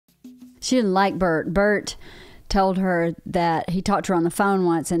She didn't like Bert. Bert told her that he talked to her on the phone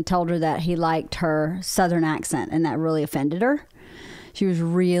once and told her that he liked her Southern accent, and that really offended her. She was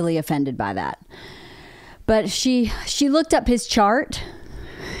really offended by that. But she looked up his chart.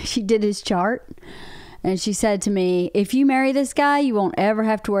 She did his chart, and she said to me, if you marry this guy, you won't ever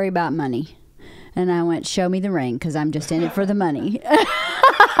have to worry about money. And I went, show me the ring, because I'm just in it for the money.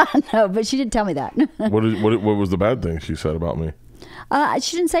 No, but she didn't tell me that. What was the bad thing she said about me?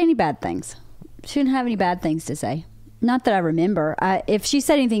 She didn't say any bad things. She didn't have any bad things to say. Not that I remember. If she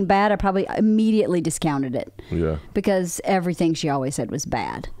said anything bad, I probably immediately discounted it. Yeah. Because everything she always said was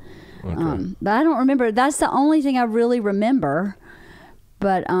bad. Okay. But I don't remember. That's the only thing I really remember.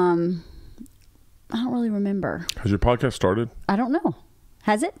 But I don't really remember. Has your podcast started? I don't know.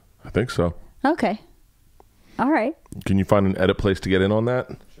 Has it? I think so. Okay. All right. Can you find an edit place to get in on that?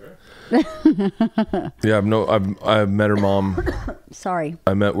 Yeah, I've met her mom. Sorry.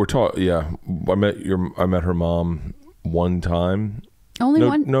 I met her mom one time. Only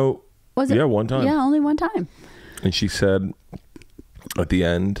one? No. Was it? Yeah, one time. Yeah, only one time. And she said at the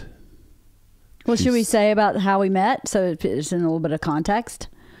end. Well, should we say about how we met? So it's in a little bit of context.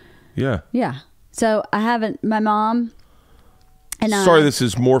 Yeah. Yeah. So my mom and Sorry, this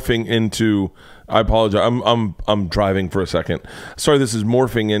is morphing into. I apologize. I'm driving for a second. Sorry, this is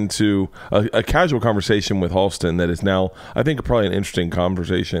morphing into a casual conversation with Halston that is now, I think, probably an interesting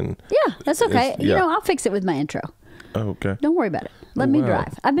conversation. Yeah, that's okay. Yeah. I'll fix it with my intro. Oh, okay. Don't worry about it. Let me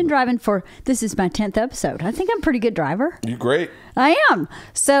drive. I've been driving this is my 10th episode. I think I'm a pretty good driver. You're great. I am.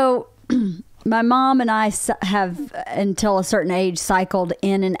 So my mom and I have, until a certain age, cycled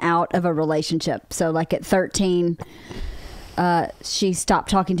in and out of a relationship. So like at 13... she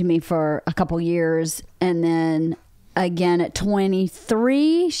stopped talking to me for a couple years, and then again at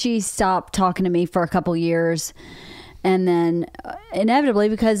 23 she stopped talking to me for a couple years, and then inevitably,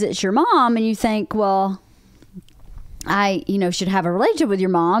 because it's your mom and you think, well, I should have a relationship with your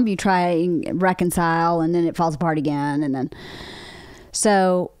mom, you try and reconcile, and then it falls apart again. And then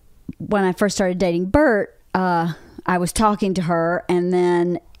so when I first started dating Bert, I was talking to her, and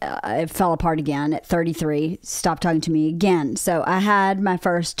then it fell apart again at 33, stopped talking to me again. So I had my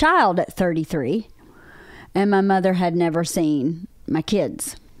first child at 33, and my mother had never seen my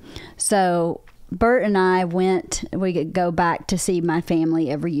kids. So Bert and I we could go back to see my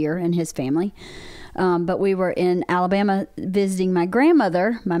family every year and his family. But we were in Alabama visiting my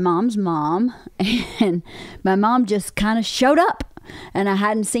grandmother, my mom's mom, and my mom just kind of showed up. And I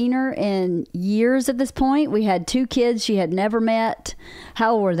hadn't seen her in years at this point. We had 2 kids she had never met.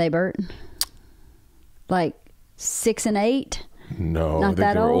 How old were they, Bert? Like 6 and 8? No, Not I think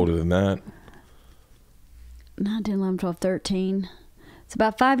that they were old? older than that. 9, 10, 11, 12, 13. It's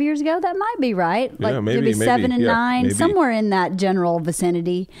about 5 years ago. That might be right. Yeah, Like maybe, 7 and 9, maybe. somewhere in that general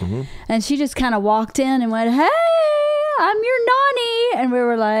vicinity. Mm-hmm. And she just kind of walked in and went, "Hey, I'm your nanny." And we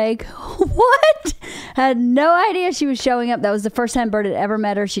were like, "What?" Had no idea she was showing up. That was the first time Bert had ever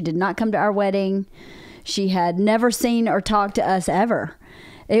met her. She did not come to our wedding. She had never seen or talked to us ever.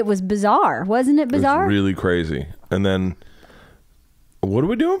 It was bizarre. Wasn't it bizarre? It was really crazy. And then, what are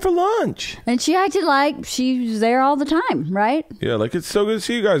we doing for lunch? And she acted like she was there all the time, right? Yeah, like, it's so good to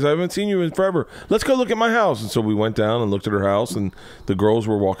see you guys. I haven't seen you in forever. Let's go look at my house. And so we went down and looked at her house, and the girls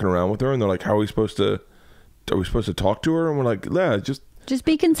were walking around with her, and they're like, are we supposed to talk to her? And we're like, yeah, just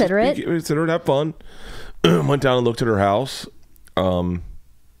be considerate. Be considerate, have fun. Went down and looked at her house. And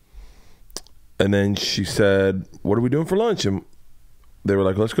then she said, what are we doing for lunch? And they were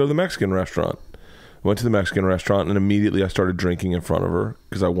like, let's go to the Mexican restaurant. Went to the Mexican restaurant, and immediately I started drinking in front of her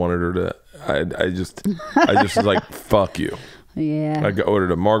because I wanted her to. I just was like, fuck you. Yeah. I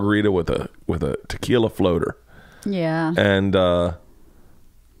ordered a margarita with a tequila floater. Yeah. And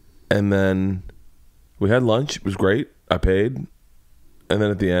then we had lunch. It was great. I paid. And then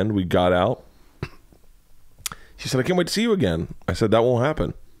at the end, we got out. She said, I can't wait to see you again. I said, that won't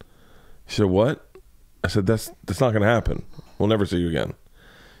happen. She said, what? I said, that's not going to happen. We'll never see you again.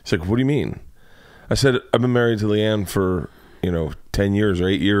 She's like, what do you mean? I said, I've been married to Leanne for, 10 years or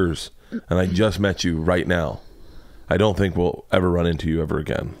 8 years, and I just met you right now. I don't think we'll ever run into you ever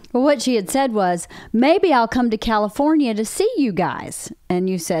again. Well, what she had said was, maybe I'll come to California to see you guys. And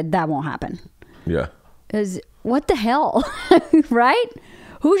you said, that won't happen. Yeah. What the hell? Right?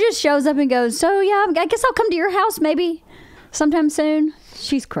 Who just shows up and goes, so yeah, I guess I'll come to your house maybe sometime soon.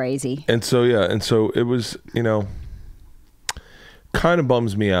 She's crazy. And so, yeah. And so it was, kind of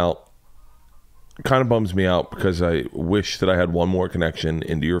bums me out. Because I wish that I had one more connection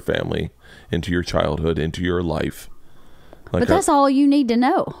into your family, into your childhood, into your life. But that's all you need to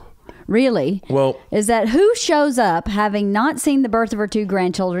know. really, Well, is that who shows up having not seen the birth of her 2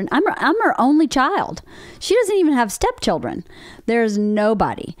 grandchildren? I'm her only child. She doesn't even have stepchildren. There's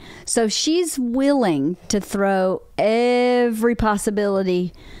nobody. So she's willing to throw every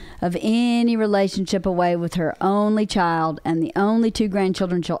possibility of any relationship away with her only child and the only 2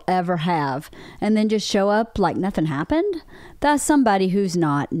 grandchildren she'll ever have, and then just show up like nothing happened. That's somebody who's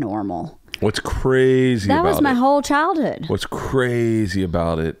not normal. what's crazy That about was my it, whole childhood. what's crazy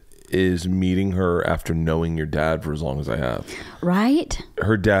about it is meeting her after knowing your dad for as long as I have. Right?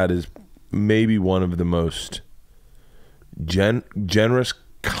 Her dad is maybe one of the most generous,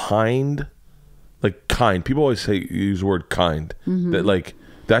 kind. People always use the word kind. That like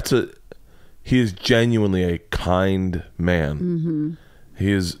he is genuinely a kind man.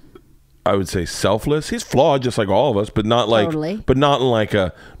 He is, I would say, selfless. He's flawed just like all of us, but not like, Totally. but not in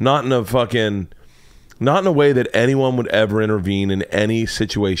a way that anyone would ever intervene in any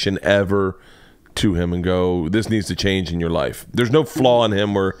situation ever to him and go, this needs to change in your life. There's no flaw in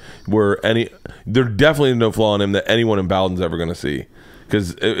him there definitely is no flaw in him that anyone in Bowden's ever going to see.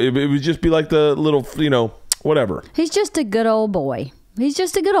 Because it would just be like the little, whatever. He's just a good old boy.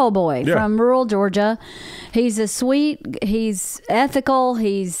 Yeah. From rural Georgia. He's he's ethical,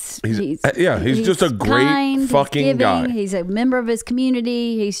 he's just a great kind, fucking he's giving, guy. He's a member of his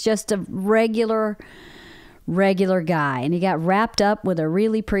community. He's just a regular guy. And he got wrapped up with a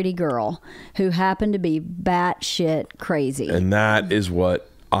really pretty girl who happened to be batshit crazy. And that is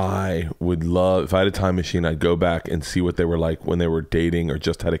what I would love. If I had a time machine, I'd go back and see what they were like when they were dating or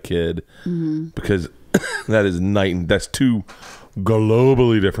just had a kid. Because that is that's 2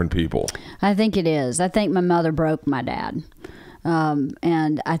 globally different people. I think it is. I think my mother broke my dad.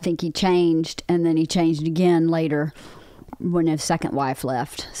 And I think he changed, and then he changed again later when his second wife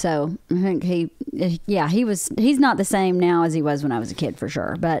left. So I think he's not the same now as he was when I was a kid, for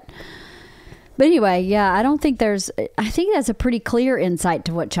sure. But anyway, yeah, I think that's a pretty clear insight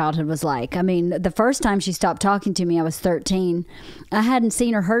to what childhood was like. I mean, the first time she stopped talking to me, I was 13. I hadn't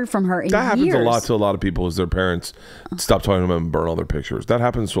seen or heard from her in years. That happens a lot to a lot of people, is their parents stop talking to them and burn all their pictures. That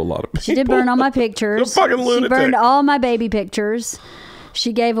happens to a lot of people. She did burn all my pictures. You're a fucking lunatic. She burned all my baby pictures.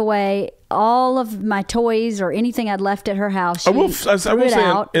 She gave away all of my toys or anything I'd left at her house. I will say,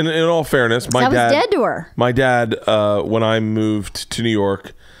 in all fairness, my dad, I was dead to her. My dad, when I moved to New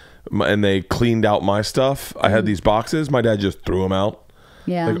York and they cleaned out my stuff, I had these boxes. My dad just threw them out.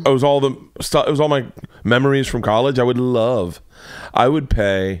 Yeah. Like, it was all the stuff. It was all my memories from college. I would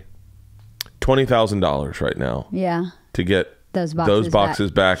pay $20,000 right now. Yeah. To get those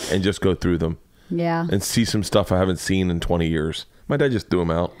boxes back and just go through them. Yeah. And see some stuff I haven't seen in 20 years. My dad just threw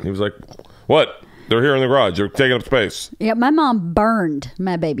them out. He was like, "What? They're here in the garage. They're taking up space." Yeah, my mom burned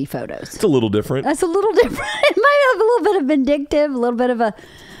my baby photos. It's a little different. That's a little different. It might have a little bit of vindictive, a little bit of a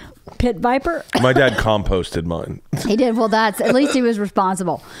pit viper. My dad composted mine. He did. Well, at least he was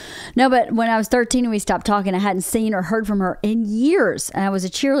responsible. No, but when I was 13 and we stopped talking, I hadn't seen or heard from her in years. And I was a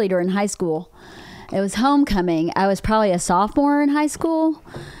cheerleader in high school. It was homecoming. I was probably a sophomore in high school.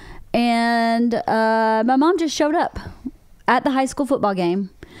 And my mom just showed up at the high school football game,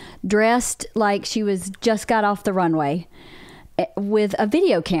 dressed like she was just got off the runway, with a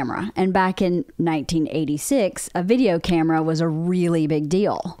video camera. And back in 1986, a video camera was a really big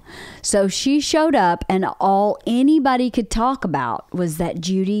deal. So she showed up, and all anybody could talk about was that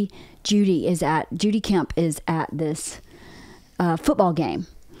Judy Kemp is at this football game.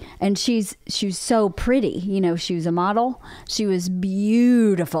 And she's so pretty. She was a model. She was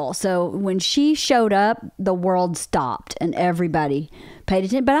beautiful. So when she showed up, the world stopped and everybody paid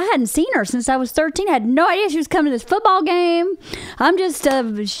attention. But I hadn't seen her since I was 13. I had no idea she was coming to this football game. I'm just,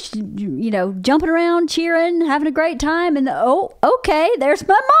 jumping around, cheering, having a great time. And okay, there's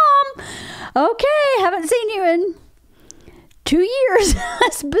my mom. Okay, haven't seen you in 2 years.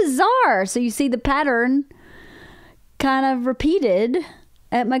 That's bizarre. So you see the pattern kind of repeated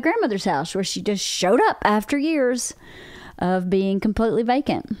at my grandmother's house, where she just showed up after years of being completely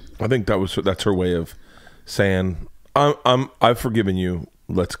vacant. I think that's her way of saying, I've forgiven you.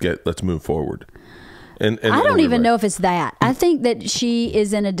 Let's move forward. And I don't even know if it's that. I think that she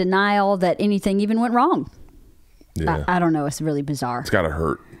is in a denial that anything even went wrong. Yeah. I don't know. It's really bizarre. It's gotta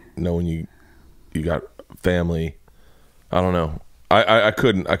hurt knowing you got family. I don't know. I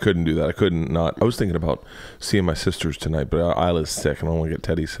couldn't do that. I couldn't not. I was thinking about seeing my sisters tonight, but Isla's sick and I don't want to get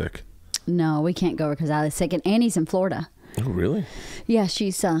Teddy sick. No, we can't go because Isla's sick, and Annie's in Florida. Oh, really? Yeah,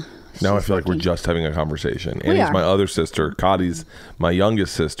 she's now I feel like we're just having a conversation. Annie's my other sister. Cottie's my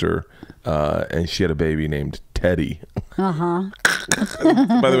youngest sister, and she had a baby named Teddy. Uh-huh.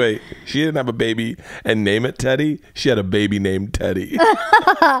 By the way, she didn't have a baby and name it Teddy. She had a baby named Teddy.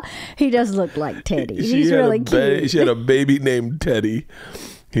 He does look like Teddy. He's really cute. She had a baby named Teddy.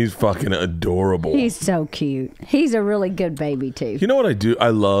 He's fucking adorable. He's so cute. He's a really good baby too. You know what I do? I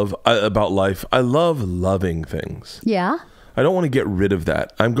love about life. I love loving things. Yeah. I don't want to get rid of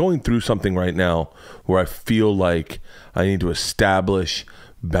that. I'm going through something right now where I feel like I need to establish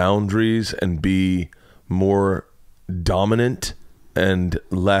boundaries and be more dominant and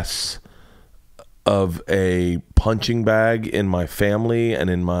less of a punching bag in my family and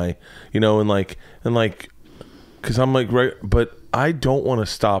in my, and like, because I'm like, right, but I don't want to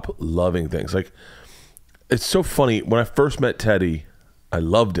stop loving things. Like, it's so funny. When I first met Teddy, I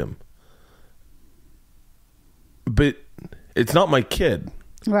loved him, but it's not my kid.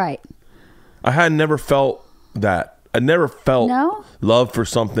 Right. I had never felt that. I never felt love for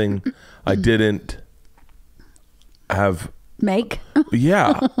something I didn't have. Make.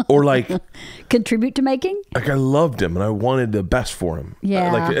 Yeah. Or like. Contribute to making. Like, I loved him and I wanted the best for him.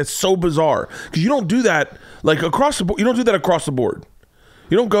 Yeah. Like, it's so bizarre. Because you don't do that, like, across the board. You don't do that across the board.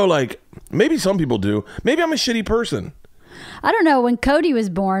 You don't go like, maybe some people do. Maybe I'm a shitty person. I don't know. When Cody was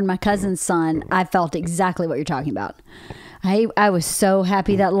born, my cousin's son, I felt exactly what you're talking about. I was so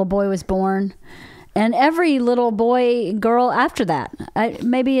happy that little boy was born. And every little boy, girl after that.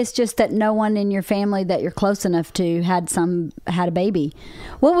 Maybe it's just that no one in your family that you're close enough to had a baby.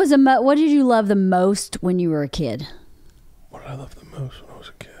 What did you love the most when you were a kid? What did I love the most when I was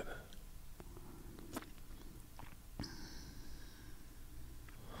a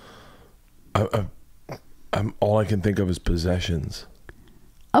kid? I'm all I can think of is possessions.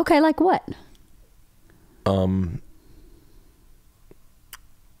 Okay, like what?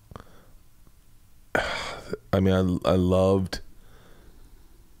 I mean, I loved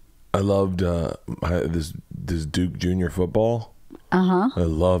this Duke Junior football. I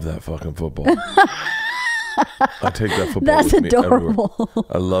love that fucking football. I take that football. That's with adorable. Me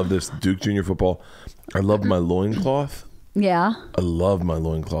everywhere. I love this Duke Junior football. I love my loincloth. Yeah. I love my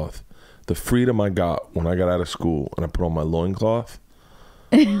loincloth. The freedom I got when I got out of school and I put on my loincloth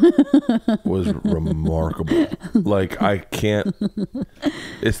was remarkable. Like, I can't.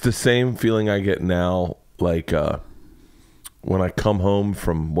 It's the same feeling I get now. Like, when I come home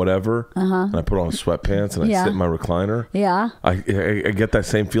from whatever and I put on sweatpants and I sit in my recliner. Yeah. I get that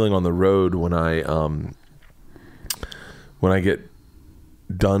same feeling on the road when I get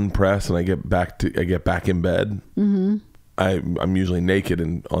done press and I get back in bed. Mm-hmm. I'm usually naked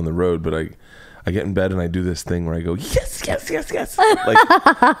and on the road, but I get in bed and I do this thing where I go, yes, yes, yes, yes.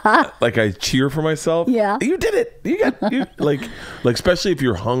 like I cheer for myself. Yeah. You did it. You like especially if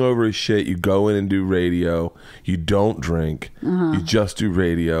you're hungover as shit, you go in and do radio. You don't drink. You just do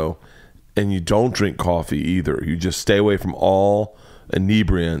radio, and you don't drink coffee either. You just stay away from all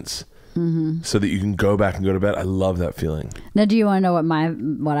inebriants so that you can go back and go to bed. I love that feeling. Now, do you want to know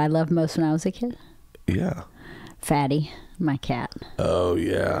what I loved most when I was a kid? Yeah. Fatty, my cat. Oh,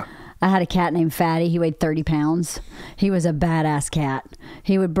 yeah. I had a cat named Fatty. He weighed 30 pounds. He was a badass cat.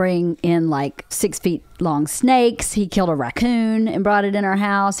 He would bring in like 6 feet long snakes. He killed a raccoon and brought it in our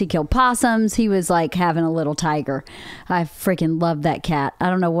house. He killed possums. He was like having a little tiger. I freaking loved that cat.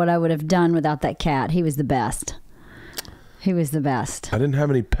 I don't know what I would have done without that cat. He was the best. He was the best. I didn't have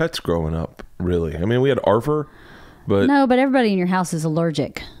any pets growing up, really. I mean, we had Arthur, but... No, but everybody in your house is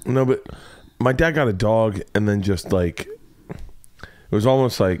allergic. No, but my dad got a dog and then just like... It was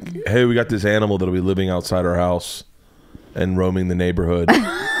almost like, hey, we got this animal that'll be living outside our house and roaming the neighborhood.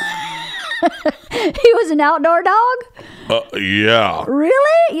 He was an outdoor dog? Yeah.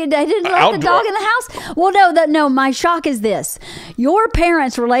 Really? You didn't let the dog in the house? Well, no. My shock is this. Your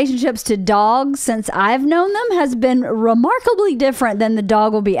parents' relationships to dogs, since I've known them, has been remarkably different than the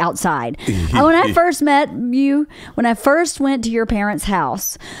dog will be outside. When I first met you, when I first went to your parents'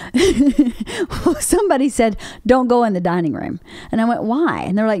 house, somebody said, don't go in the dining room. And I went, why?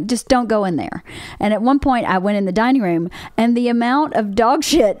 And they're like, just don't go in there. And at one point, I went in the dining room, and the amount of dog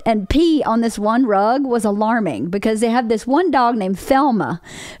shit and pee on this one rug was alarming, because they have this one dog named Thelma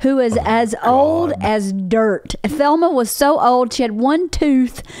who is as old as dirt. Thelma was so old, she had one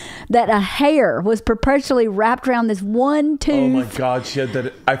tooth that a hair was perpetually wrapped around this one tooth. Oh my God, she had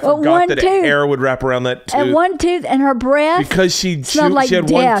that. I forgot that a hair would wrap around that tooth. And one tooth, and her breath, because she like had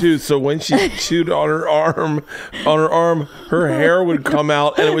death. One tooth, so when she chewed on her arm, her hair would come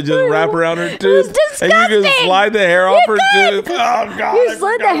out and it would just wrap around her tooth. It was disgusting. And you could slide the hair off her tooth. Oh God! You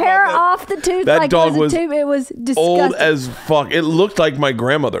slid the hair off the tooth. That like dog it was a tooth. It was disgusting. Old as fuck. It looked like my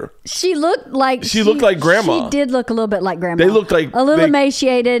grandmother. She looked like grandma. She did look a little bit like grandma. They looked like a little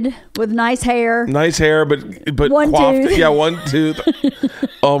emaciated with nice hair. Nice hair, but one coiffed. tooth. Yeah, one tooth.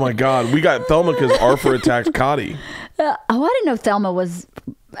 Oh my God, we got Thelma because Arthur attacked Cotty. I didn't know Thelma was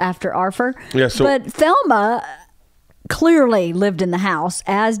after Arthur. Yeah, but Thelma clearly lived in the house,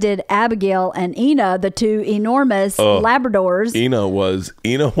 as did Abigail and Ina, the two enormous Labradors. Ina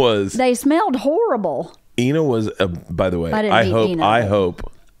was. They smelled horrible. Ina was. By the way, I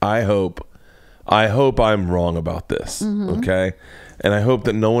hope I'm wrong about this. Okay, and I hope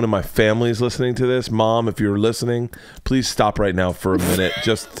that no one in my family is listening to this. Mom, if you're listening, please stop right now for a minute.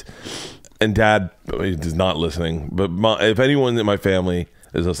 And Dad is not listening, but if anyone in my family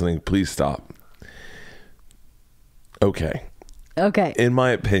is listening, please stop. Okay. In my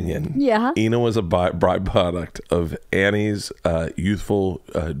opinion, Ina was a byproduct of Annie's youthful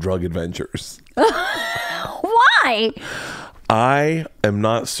drug adventures. Why? I am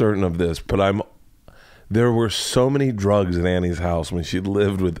not certain of this, but there were so many drugs in Annie's house when she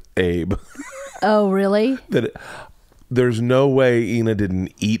lived with Abe. Oh, really? There's no way Ina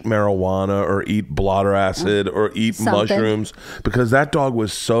didn't eat marijuana or eat blotter acid or eat mushrooms, because that dog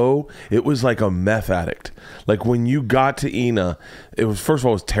was it was like a meth addict. Like when you got to Ina, it was, first of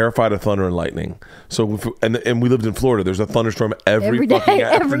all, it was terrified of thunder and lightning. So, and we lived in Florida. There's a thunderstorm every fucking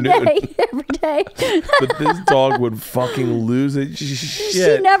afternoon. Every day. But this dog would fucking lose it. Shit.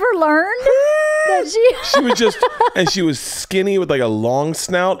 She never learned that she was just, and she was skinny with like a long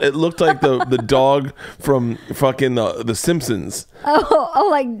snout. It looked like the dog from fucking the Simpsons. Oh,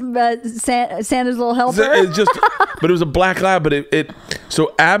 like Santa's little helper. But it was a black lab. But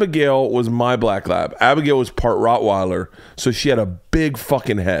so Abigail was my black lab. Abigail was part Rottweiler, so she had a big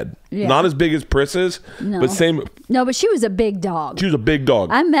fucking head. Yeah. Not as big as Priss's, but same. No, but she was a big dog. She was a big dog.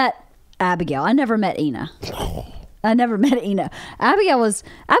 I met Abigail. I never met Ina. Abigail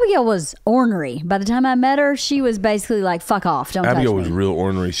was ornery. By the time I met her, she was basically like, "Fuck off, don't touch me." Abigail was real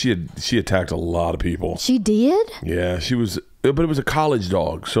ornery. She attacked a lot of people. She did? Yeah, she was. But it was a college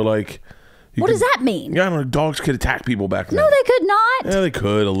dog, so like. What does that mean? Yeah, I don't know. Dogs could attack people back then. No, they could not. Yeah, they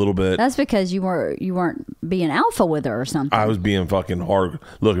could a little bit. That's because you weren't being alpha with her or something. I was being fucking hard.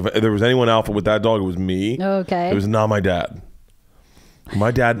 Look, if there was anyone alpha with that dog, it was me. Okay. It was not my dad. My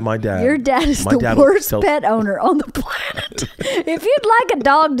dad. Your dad is the worst pet owner on the planet. If you'd like a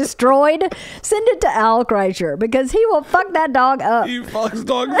dog destroyed, send it to Al Kreischer, because he will fuck that dog up. He fucks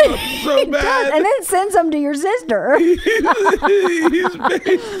dogs up so bad. And then sends them to your sister. He's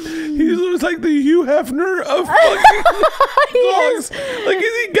like the Hugh Hefner of fucking dogs. Like,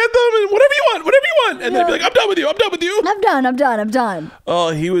 he get them and whatever you want. And then be like, I'm done with you. I'm done. Oh,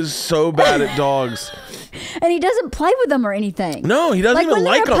 he was so bad at dogs. And he doesn't play with them or anything. No, he doesn't even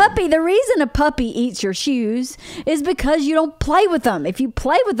like them. When they're a puppy, the reason a puppy eats your shoes is because you don't play with them. If you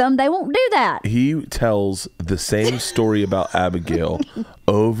play with them, they won't do that. He tells the same story about Abigail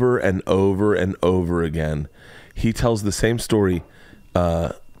over and over and over again. He tells the same story.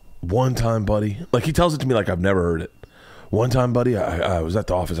 One time, buddy. Like, he tells it to me like I've never heard it. One time, buddy, I was at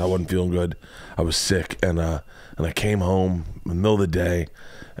the office. I wasn't feeling good. I was sick, and I came home in the middle of the day,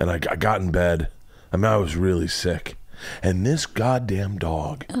 and I got in bed. I mean, I was really sick. And this goddamn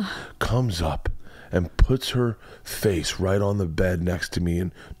dog comes up and puts her face right on the bed next to me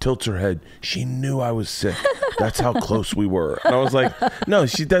and tilts her head. She knew I was sick. That's how close we were. And I was like, no,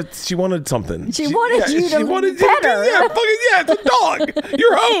 she wanted something. She wanted you to pet her. Yeah, it's a dog.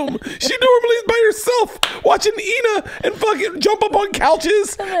 You're home. She normally is by herself watching Ina and fucking jump up on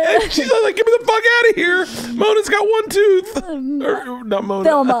couches. And she's like, get me the fuck out of here. Mona's got one tooth. Or, not Mona.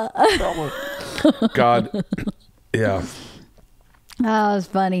 Thelma. God. Yeah. Oh, it's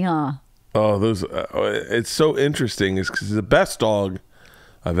funny, huh? Oh, those. It's so interesting. It's because the best dog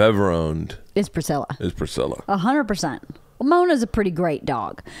I've ever owned is Priscilla. 100%. Well, Mona's a pretty great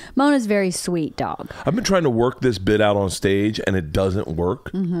dog. Mona's a very sweet dog. I've been trying to work this bit out on stage, and it doesn't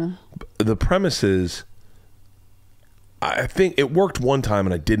work. Mm-hmm. The premise is, I think it worked one time,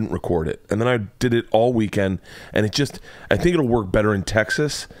 and I didn't record it, and then I did it all weekend, and it just. I think it'll work better in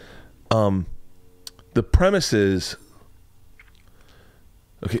Texas. The premise is.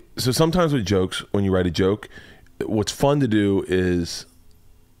 Okay, so sometimes with jokes, when you write a joke, what's fun to do is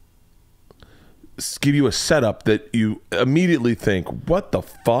give you a setup that you immediately think, what the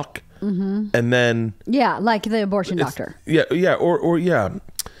fuck? Mm-hmm. And then... Yeah, like the abortion doctor. Yeah, or yeah.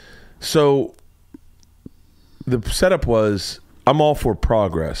 So the setup was, I'm all for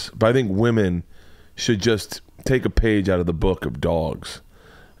progress, but I think women should just take a page out of the book of dogs.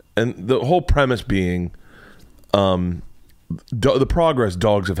 And the whole premise being... the progress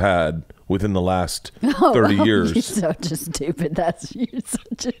dogs have had within the last 30 years. You're such a stupid. You're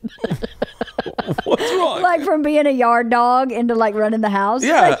such a... What's wrong? Like from being a yard dog into like running the house.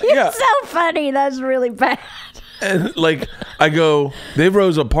 Yeah, like, you're yeah. so funny. That's really bad. And like I go, they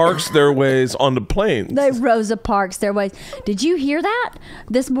Rosa Parks their ways onto planes. They Rosa Parks their ways. Did you hear that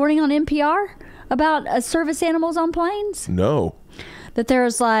this morning on NPR about service animals on planes? No. That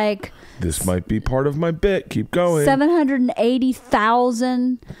there's like... This might be part of my bit. Keep going.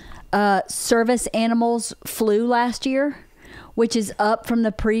 780,000 service animals flew last year, which is up from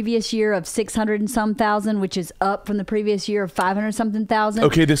the previous year of 600 and some thousand, which is up from the previous year of 500 something thousand.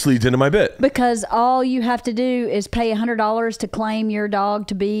 Okay, this leads into my bit. Because all you have to do is pay $100 to claim your dog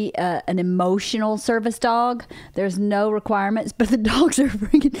to be an emotional service dog. There's no requirements, but the dogs are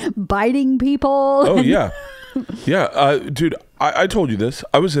freaking biting people. Oh, yeah. Yeah. Dude, I told you this.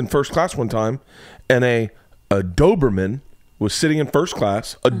 I was in first class one time, and a Doberman was sitting in first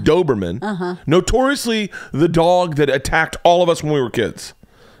class. A Doberman. Notoriously the dog that attacked all of us when we were kids.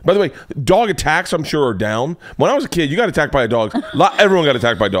 By the way, dog attacks, I'm sure, are down. When I was a kid, you got attacked by a dog. Everyone got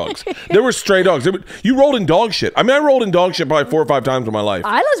attacked by dogs. There were stray dogs. You rolled in dog shit. I mean, I rolled in dog shit probably 4 or 5 times in my life.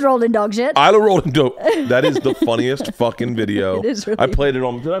 Isla's rolled in dog shit. Isla rolled in dog. That is the funniest fucking video. It is really I played it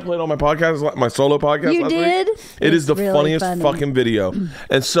on. Did I play it on my podcast, my solo podcast? You last did? Week? It is the really funniest funny. fucking video.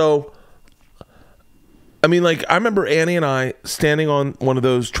 And so, I mean, like, I remember Annie and I standing on one of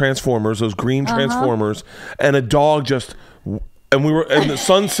those transformers, those green transformers, and a dog just. And we were, and the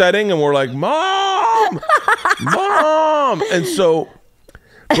sun setting, and we're like, Mom! Mom! And so,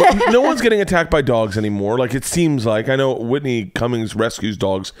 no one's getting attacked by dogs anymore. Like, it seems like. I know Whitney Cummings rescues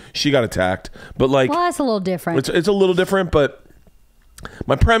dogs. She got attacked. But, like. Well, that's a little different. It's a little different, but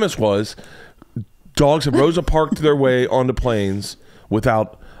my premise was dogs have Rosa Parked their way onto planes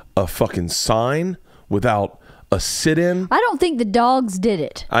without a fucking sign, without a sit-in. I don't think the dogs did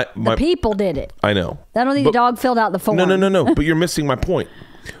it. The people did it. I know. I don't think the dog filled out the form. No. But you're missing my point.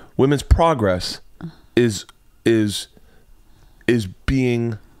 Women's progress is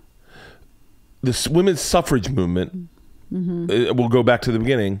being this women's suffrage movement. We'll go back to the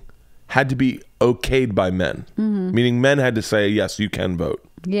beginning. Had to be okayed by men, meaning men had to say yes, you can vote.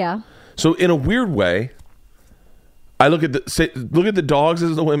 Yeah. So in a weird way, I look at the dogs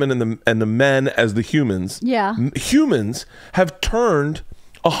as the women and the men as the humans. Yeah. Humans have turned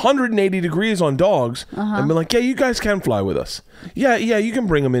 180 degrees on dogs and been like, yeah, you guys can fly with us. Yeah, you can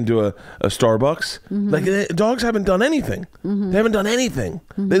bring them into a Starbucks. Like, dogs haven't done anything. They haven't done anything.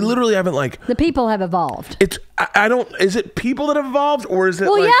 They literally haven't, like. The people have evolved. I don't. Is it people that have evolved, or is it?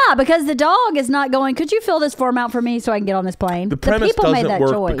 Well, yeah, because the dog is not going. Could you fill this form out for me so I can get on this plane? The premise people made doesn't that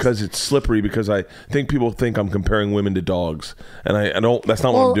work choice. because it's slippery. Because I think people think I'm comparing women to dogs, and I don't. That's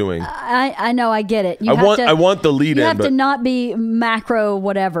not what I'm doing. I know. I get it. I want the lead You in. have to not be macro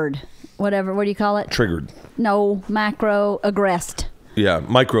whatevered. Whatever. What do you call it? Triggered. No, macro aggressed. Yeah,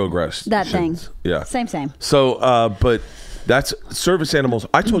 microaggressed. That thing. Yeah. Same. So, but that's service animals.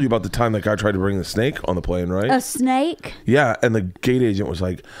 I told you about the time that guy tried to bring the snake on the plane, right? A snake? Yeah, and the gate agent was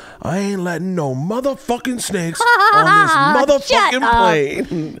like, I ain't letting no motherfucking snakes on this motherfucking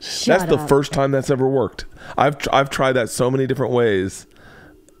plane. That's the first time that's ever worked. I've tried that so many different ways.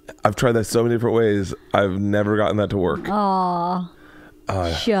 I've never gotten that to work. Aw.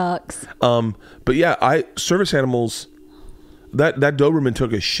 Shucks. But yeah, service animals. That Doberman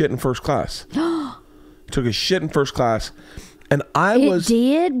took a shit in first class. And It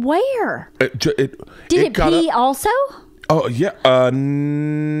did? Where? Did it pee also? Oh yeah. I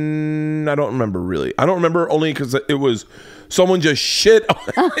don't remember really. I don't remember only because it was someone just shit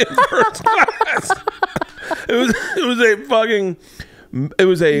in first class. It was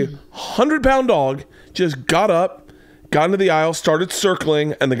a 100-pound dog just got up, got into the aisle, started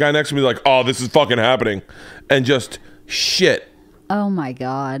circling, and the guy next to me was like, "Oh, this is fucking happening," and just shit. Oh my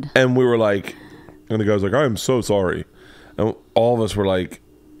God. And we were like, and the guy was like, "I am so sorry," and all of us were like,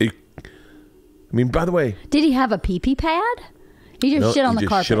 I mean, by the way, did he have a pee-pee pad? He just shit on the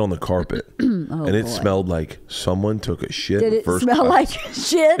carpet. Shit on the carpet. And it smelled like someone took a shit. Did it smell like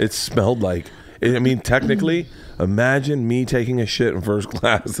shit? It smelled like. I mean, technically, imagine me taking a shit in first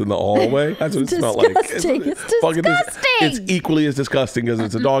class in the hallway. That's what it smelled like. It's disgusting. It's equally as disgusting because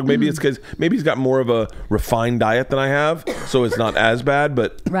it's a dog. Maybe it's because he's got more of a refined diet than I have, so it's not as bad.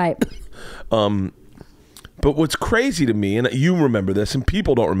 But right. But what's crazy to me, and you remember this, and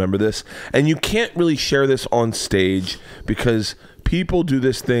people don't remember this, and you can't really share this on stage because people do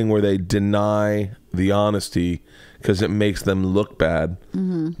this thing where they deny the honesty because it makes them look bad.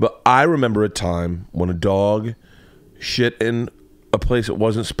 But I remember a time when a dog shit in a place it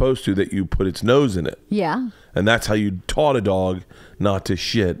wasn't supposed to, that you put its nose in it. Yeah. And that's how you taught a dog not to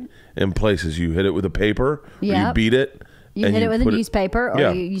shit in places. You hit it with a paper, or you beat it. You hit it with a newspaper,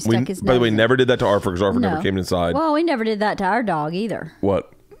 or you stuck his nose. By the way, in. never did that to Arthur, because Arthur never came inside. Well, we never did that to our dog either.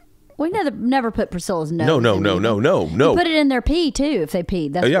 What? We never put Priscilla's nose. No. You put it in their pee too if they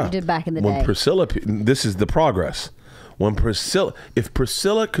peed. That's what we did back in the day. When Priscilla, this is the progress. If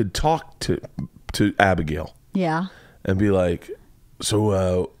Priscilla could talk to Abigail, and be like,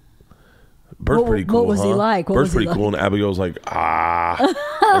 so Bert's pretty cool. What was he like? Bert's pretty cool, and Abigail's like,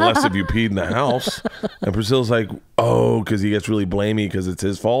 unless if you peed in the house, and Priscilla's like, oh, because he gets really blamey because it's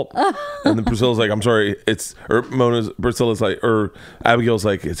his fault, and then Priscilla's like, I'm sorry, Priscilla's like, or Abigail's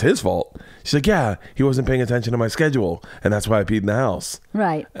like, it's his fault. She's like, yeah, he wasn't paying attention to my schedule, and that's why I peed in the house.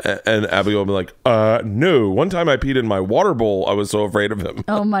 Right. And Abigail will be like, no. One time I peed in my water bowl. I was so afraid of him.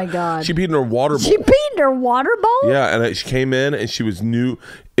 Oh my God. She peed in her water bowl. She peed in her water bowl? Yeah, and she came in and she was new.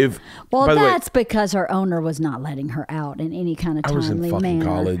 That's because her owner was not letting her out in any kind of timely manner. I was in fucking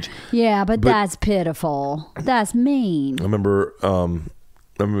college. Yeah, but that's pitiful. That's mean. I remember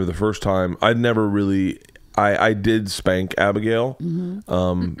the first time I'd never really. I did spank Abigail,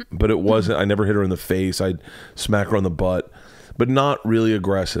 but it wasn't. I never hit her in the face. I'd smack her on the butt, but not really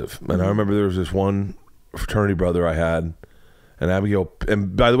aggressive. And I remember there was this one fraternity brother I had, and Abigail.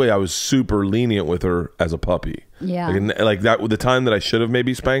 And by the way, I was super lenient with her as a puppy. Yeah, like that. The time that I should have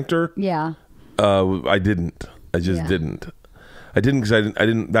maybe spanked her. Yeah, I didn't. I just didn't. I didn't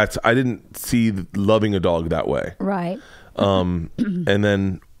because I didn't see loving a dog that way. Right. And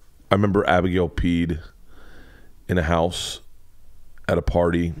then I remember Abigail peed in a house at a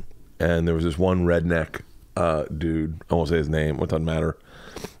party, and there was this one redneck dude. I won't say his name. It doesn't matter.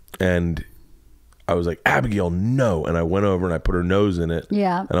 And I was like, Abigail, no. And I went over and I put her nose in it.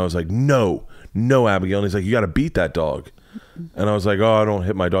 Yeah. And I was like, no, Abigail. And he's like, you got to beat that dog. And I was like, oh, I don't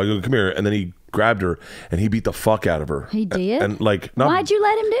hit my dog. He goes, come here. And then he grabbed her and he beat the fuck out of her. He did? And like, why'd you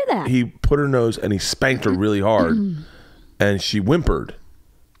let him do that? He put her nose and he spanked her really hard, and she whimpered.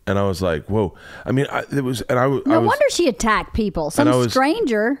 And I was like, whoa. I mean, no wonder she attacked people. Some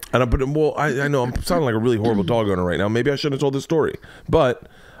stranger. I know I'm sounding like a really horrible dog owner right now. Maybe I shouldn't have told this story. But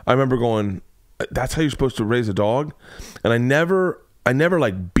I remember going, that's how you're supposed to raise a dog? And I never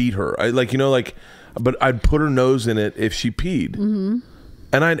like beat her. But I'd put her nose in it if she peed. Mm-hmm.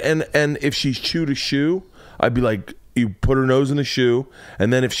 And if she chewed a shoe, I'd be like, you put her nose in the shoe,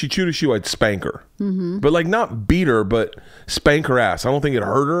 and then if she chewed a shoe, I'd spank her. Mm-hmm. But like not beat her, but spank her ass. I don't think it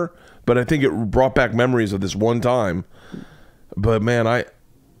hurt her, but I think it brought back memories of this one time. But man,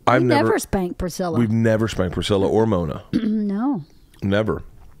 I've never spanked Priscilla. We've never spanked Priscilla or Mona. No. Never.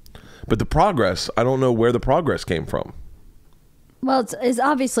 But the progress, I don't know where the progress came from. Well, it's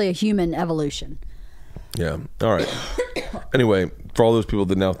obviously a human evolution. Yeah. All right. Anyway, for all those people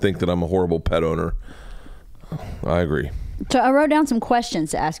that now think that I'm a horrible pet owner, I agree. So I wrote down some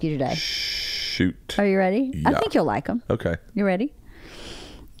questions to ask you today. Shoot. Are you ready? Yeah. I think you'll like them. Okay. You ready?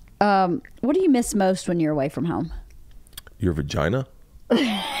 What do you miss most when you're away from home? Your vagina.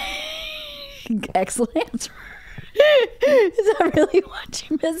 Excellent answer. Is that really what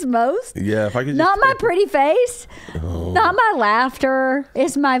you miss most? Yeah, if I could. Not my pretty face, not my laughter.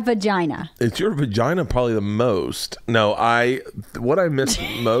 It's my vagina. It's your vagina, probably the most. No, what I miss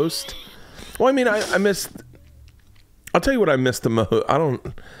most. Well, I mean, I miss. I'll tell you what I miss the most. Yeah,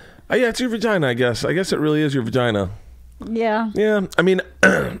 it's your vagina. I guess it really is your vagina. Yeah. Yeah. I mean,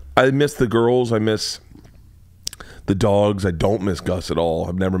 I miss the girls. I miss the dogs. I don't miss Gus at all.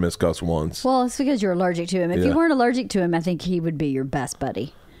 I've never missed Gus once. Well, it's because you're allergic to him. If you weren't allergic to him, I think he would be your best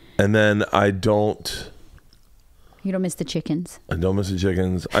buddy. And then I don't. You don't miss the chickens? I don't miss the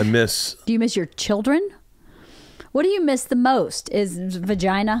chickens. I miss. Do you miss your children? What do you miss the most? Is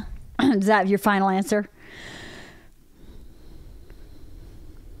vagina? Is that your final answer?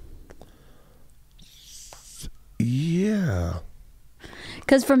 Yeah.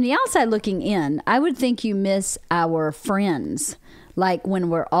 Because from the outside looking in, I would think you miss our friends, like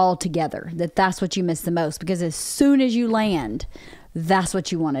when we're all together, that's what you miss the most. Because as soon as you land, that's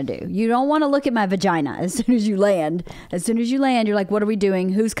what you want to do. You don't want to look at my vagina as soon as you land. As soon as you land, you're like, what are we doing?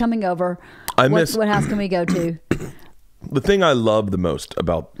 Who's coming over? What house can we go to? The thing I love the most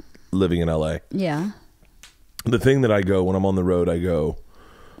about living in LA. Yeah. The thing that I go when I'm on the road, I go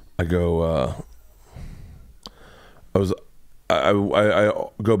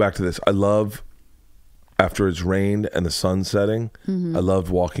back to this. I love after it's rained and the sun's setting. Mm-hmm. I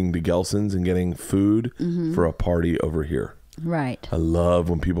love walking to Gelson's and getting food for a party over here. Right. I love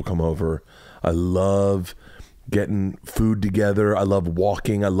when people come over. I love getting food together. I love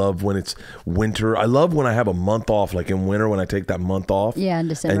walking. I love when it's winter. I love when I have a month off, like in winter when I take that month off. Yeah, in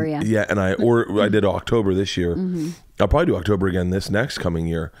December, and, yeah. and I did October this year. I'll probably do October again this next coming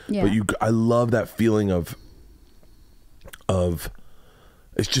year. Yeah. But I love that feeling of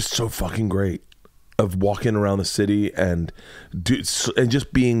it's just so fucking great of walking around the city and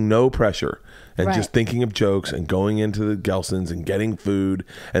just being no pressure and Right. just thinking of jokes and going into the Gelson's and getting food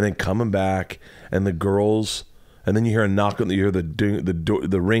and then coming back and the girls, and then you hear a knock on you hear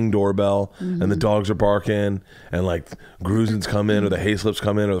the ring doorbell and the dogs are barking and like Gruzins come in or the Hayslips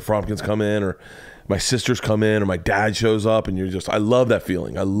come in or the Fromkins come in or my sisters come in or my dad shows up and I love that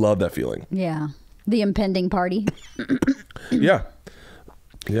feeling. I love that feeling. Yeah. The impending party. Yeah.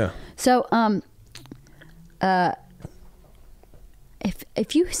 Yeah. So,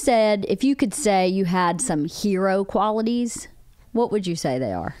 if you could say you had some hero qualities, what would you say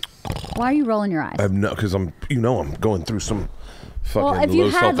they are? Why are you rolling your eyes? Because I'm going through some fucking Well, if you low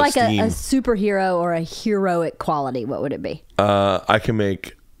had like a self-esteem. superhero or a heroic quality, what would it be? I can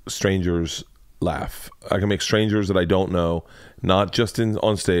make strangers laugh. I can make strangers that I don't know, not just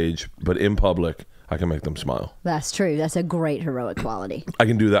on stage, but in public. I can make them smile. That's true. That's a great heroic quality. I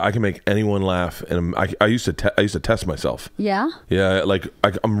can do that. I can make anyone laugh, and I used to test myself. Yeah. Yeah, like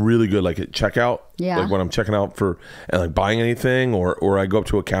I'm really good. Like at checkout. Yeah. Like when I'm checking out and like buying anything, or I go up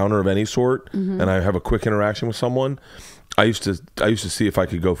to a counter of any sort, and I have a quick interaction with someone. I used to see if I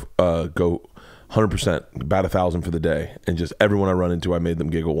could go 100%, bat 1,000 for the day, and just everyone I run into, I made them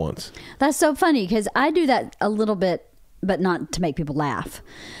giggle once. That's so funny because I do that a little bit, but not to make people laugh.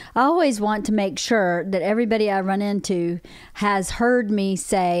 I always want to make sure that everybody I run into has heard me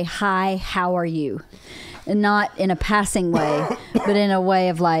say, "Hi, how are you?" And not in a passing way, but in a way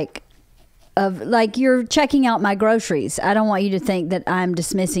of like you're checking out my groceries. I don't want you to think that I'm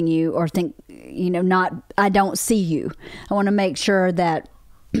dismissing you or think, I don't see you. I want to make sure that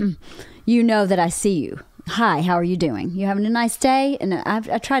you know that I see you. Hi, how are you doing? You having a nice day? And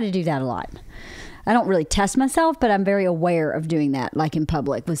I try to do that a lot. I don't really test myself, but I'm very aware of doing that, like in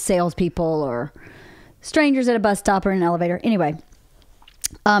public with salespeople or strangers at a bus stop or in an elevator. Anyway,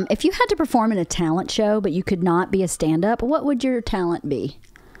 if you had to perform in a talent show, but you could not be a stand-up, what would your talent be?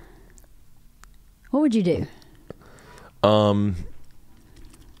 What would you do?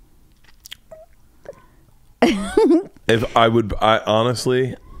 I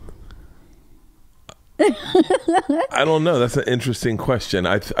honestly, I don't know. That's an interesting question.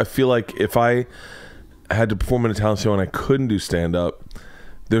 I feel like if I had to perform in a talent show and I couldn't do stand up,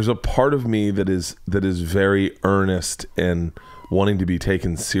 there's a part of me that is very earnest and wanting to be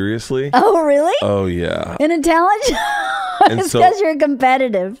taken seriously. Oh, really? Oh yeah. In a talent show? It's because you're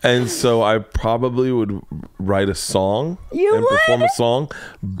competitive. And so I probably would write a song and perform a song.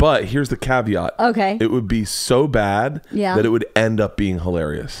 But here's the caveat. Okay. It would be so bad that it would end up being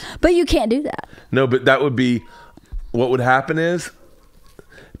hilarious. But you can't do that. No, but that would be what would happen is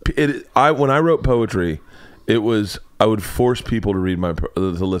when I wrote poetry, I would force people to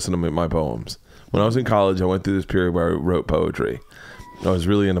listen to my poems. When I was in college, I went through this period where I wrote poetry. I was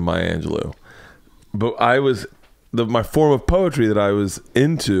really into Maya Angelou. But my form of poetry that I was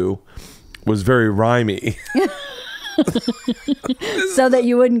into was very rhymey. So that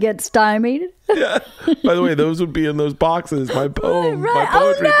you wouldn't get stymied? Yeah. By the way, those would be in those boxes, my poem, Right. my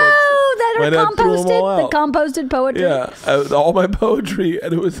poetry books. That are composted? The composted poetry? Yeah. All my poetry.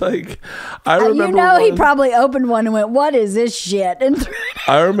 And it was like, I remember he probably opened one and went, "What is this shit?" And threw it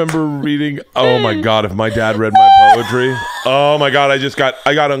out. I remember reading, oh my God, if my dad read my poetry, oh my God,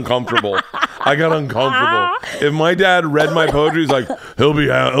 I got uncomfortable. I got uncomfortable. If my dad read my poetry, he's like, he'll be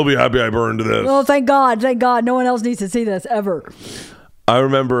happy I burned this. Oh, thank God. No one else needs to see this ever. I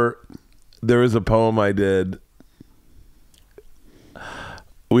remember there was a poem I did.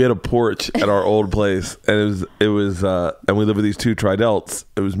 We had a porch at our old place, and it was, and we lived with these two tridelts.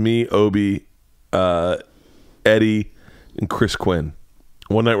 It was me, Obi, Eddie, and Chris Quinn.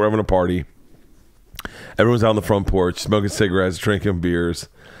 One night we're having a party. Everyone's out on the front porch, smoking cigarettes, drinking beers,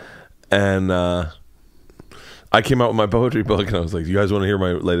 and I came out with my poetry book, and I was like, "You guys want to hear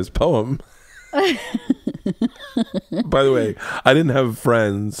my latest poem?" By the way, I didn't have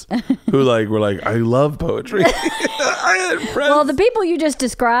friends who were like, "I love poetry." I had friends. Well, the people you just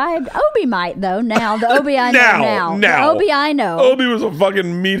described, Obi might though. Now the Obi I know now. The Obi I know. Obi was a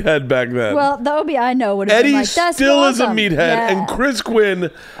fucking meathead back then. Well, the Obi I know would have been like, "That's still awesome." is a meathead, Yeah. and Chris Quinn.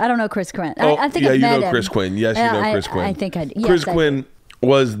 I don't know Chris Quinn. Oh, I think yeah, I've you met know him. Chris Quinn. Yes, you know Chris Quinn. I think I do. Yes, Chris I Quinn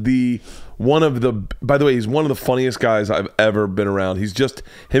was one of the. By the way, he's one of the funniest guys I've ever been around. He's just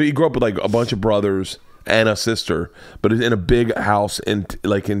him. He grew up with like a bunch of brothers. and a sister, but in a big house in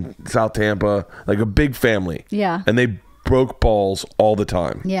South Tampa, like a big family. Yeah. And they broke balls all the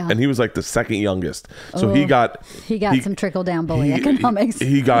time. Yeah. And he was like the second youngest. So he got some trickle down bully economics.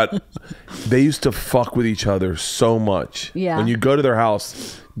 They used to fuck with each other so much. Yeah. When you go to their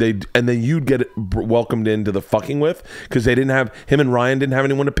house, then you'd get welcomed into the fucking with, because him and Ryan didn't have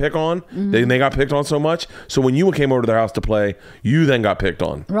anyone to pick on. They got picked on so much. So when you came over to their house to play, you then got picked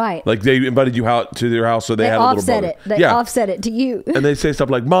on. Right. Like they invited you out to their house, so they had a little brother. They offset it to you. And they say stuff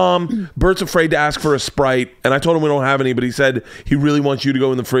like, "Mom, Bert's afraid to ask for a Sprite," and I told him we don't have any, but he said he really wants you to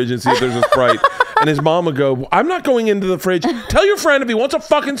go in the fridge and see if there's a Sprite. And his mom would go, "I'm not going into the fridge. Tell your friend if he wants a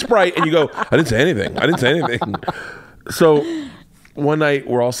fucking Sprite." And you go, "I didn't say anything." So one night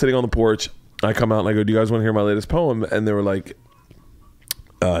we're all sitting on the porch. I come out and I go, "Do you guys want to hear my latest poem?" And they were like,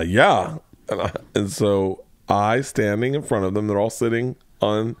 "Yeah." And so I, standing in front of them, they're all sitting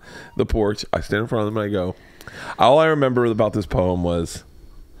on the porch. I stand in front of them and I go, all I remember about this poem was,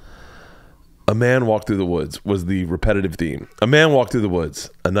 "A man walked through the woods," was the repetitive theme. "A man walked through the woods,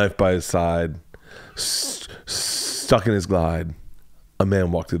 a knife by his side, stuck in his glide. A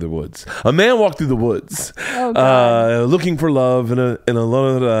man walked through the woods. A man walked through the woods, looking for love in a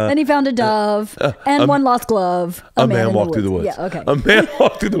and he found a dove and one lost glove. A man walked through the woods. Yeah, okay. A man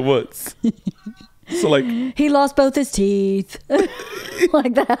walked through the woods." So like, he lost both his teeth,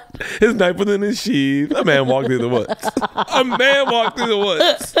 like that. His knife was in his sheath. A man walked through the woods. A man walked through the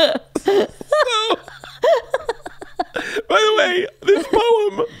woods. So, by the way, this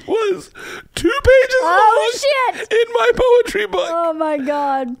poem was 2 pages long shit. in my poetry book. Oh my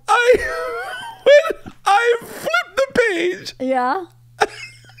God. When I flipped the page, yeah,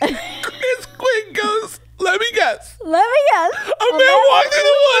 Chris Quinn goes, "Let me guess. A man walked through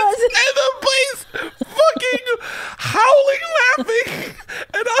the woods," and the place fucking howling laughing,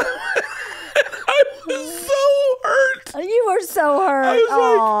 and I was so hurt. You were so hurt.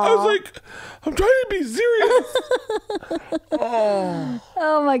 I was like, I'm trying to be serious.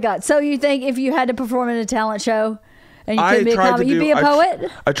 Oh my God. So you think if you had to perform in a talent show and you couldn't be a comic, you'd be a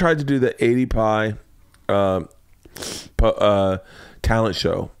poet? I tried to do the 80 Pie talent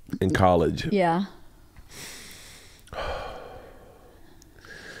show in college. Yeah.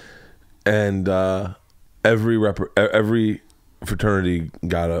 And every fraternity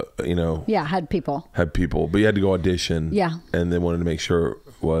got had people, but you had to go audition. Yeah. And they wanted to make sure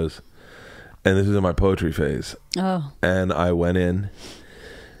it was. And this was in my poetry phase. Oh. And I went in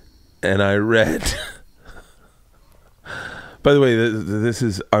and I read. By the way, this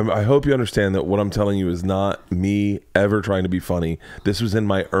is, I hope you understand that what I'm telling you is not me ever trying to be funny. This was in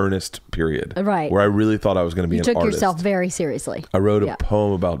my earnest period. Right. Where I really thought I was going to be an artist. You took yourself very seriously. I wrote a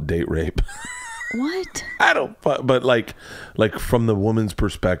poem about date rape. What? I don't, but like from the woman's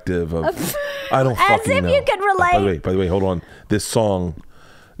perspective of, I don't fucking know. As if you could relate. By the way, hold on. This song,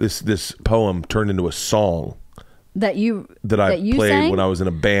 this poem turned into a song that I played sang? when I was in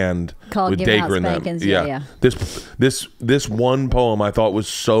a band called with Giving Dacre Out and them. Spankings. Yeah. This one poem I thought was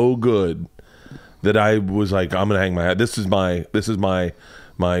so good that I was like, I'm gonna hang my hat. This is my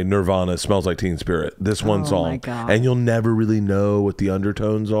Nirvana Smells Like Teen Spirit. This one song, my God. And you'll never really know what the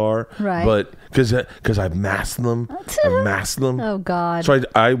undertones are, right? But because I've masked them, Oh God! So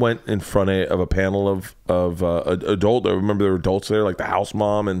I went in front of a panel of adult. I remember there were adults there, like the house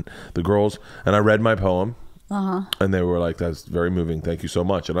mom and the girls, and I read my poem. And they were like, "That's very moving. Thank you so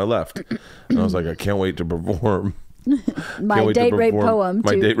much." And I left. And I was like, "I can't wait to perform my date rape poem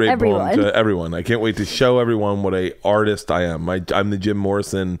to everyone. I can't wait to show everyone what a artist I am. I'm the Jim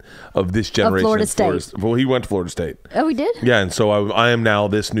Morrison of this generation." Of Florida State. Well, he went to Florida State. Oh, he did? Yeah, and so I am now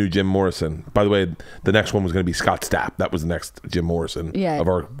this new Jim Morrison. By the way, the next one was going to be Scott Stapp. That was the next Jim Morrison of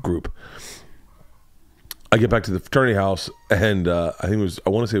our group. I get back to the fraternity house, and I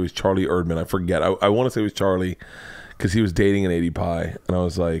want to say it was Charlie Erdman. I forget. I want to say it was Charlie, because he was dating an 80 Pie, and I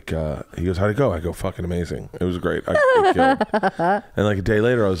was like, he goes, "How'd it go?" I go, "Fucking amazing. It was great." I killed. And like a day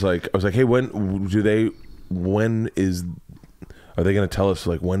later, I was like, "Hey, are they going to tell us,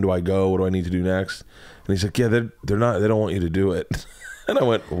 like, when do I go? What do I need to do next?" And he's like, "Yeah, they don't want you to do it." And I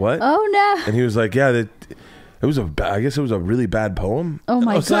went, "What?" Oh no. And he was like, "Yeah, I guess it was a really bad poem." Oh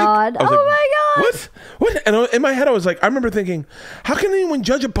my God. My God. What? And in my head, I was like, I remember thinking, how can anyone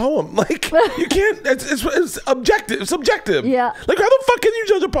judge a poem? Like, you can't, it's objective, subjective. Yeah. Like, how the fuck can you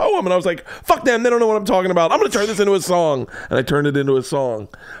judge a poem? And I was like, fuck them, they don't know what I'm talking about. I'm going to turn this into a song. And I turned it into a song.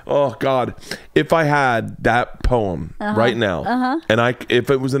 Oh God. If I had that poem right now, and if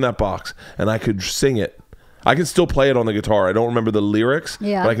it was in that box and I could sing it, I can still play it on the guitar. I don't remember the lyrics,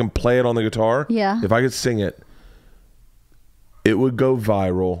 but I can play it on the guitar. Yeah. If I could sing it, it would go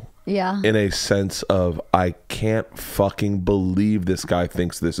viral Yeah. in a sense of, I can't fucking believe this guy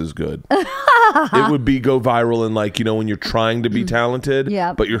thinks this is good. It would be go viral in, like, you know, when you're trying to be talented,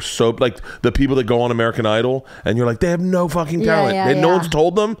 Yeah. but you're so, like, the people that go on American Idol and you're like, they have no fucking talent. Yeah, and no yeah. one's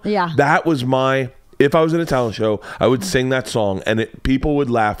told them. Yeah. That was if I was in a talent show, I would sing that song and people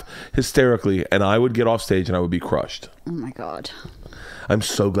would laugh hysterically and I would get off stage and I would be crushed. Oh my God. I'm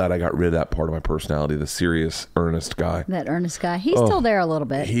so glad I got rid of that part of my personality, the serious, earnest guy. That earnest guy. He's still there a little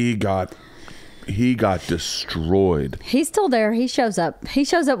bit. He got destroyed. He's still there. He shows up. He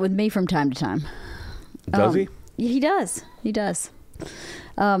shows up with me from time to time. Does he? He does. He does.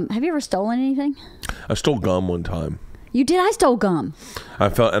 Have you ever stolen anything? I stole gum one time. You did? I stole gum. I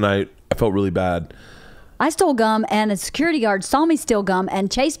felt really bad. I stole gum, and a security guard saw me steal gum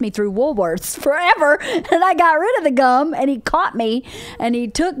and chased me through Woolworths forever. And I got rid of the gum, and he caught me, and he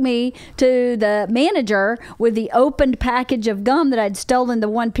took me to the manager with the opened package of gum that I'd stolen the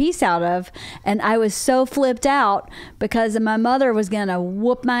one piece out of. And I was so flipped out because my mother was going to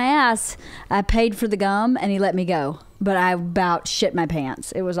whoop my ass. I paid for the gum, and he let me go. But I about shit my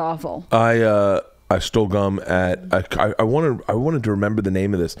pants. It was awful. I stole gum at. I wanted to remember the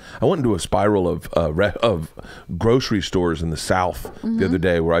name of this. I went into a spiral of grocery stores in the South the other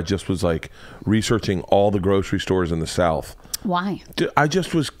day, where I just was like researching all the grocery stores in the South. Why? I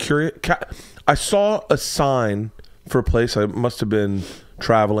just was curious. I saw a sign for a place. I must have been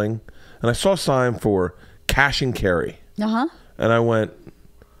traveling, and I saw a sign for cash and carry. Uh-huh. And I went,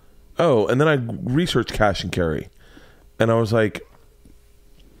 oh, and then I researched cash and carry, and I was like,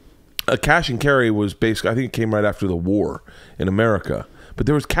 a cash and carry was basically, I think it came right after the war in America, but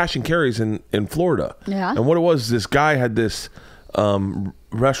there was cash and carries in Florida. Yeah. And what it was, this guy had this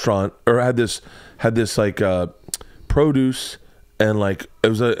restaurant, or had this like produce, and like, it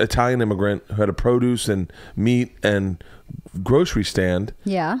was an Italian immigrant who had a produce and meat and grocery stand.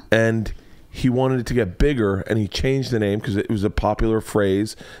 Yeah. And he wanted it to get bigger, and he changed the name because it was a popular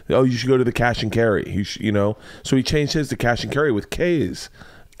phrase. Oh, you should go to the cash and carry. So he changed his to cash and carry with K's.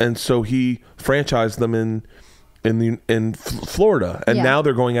 And so he franchised them in Florida, and now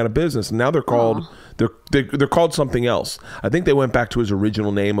they're going out of business. And now they're called they're called something else. I think they went back to his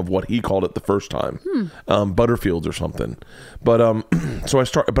original name of what he called it the first time, Butterfields or something. But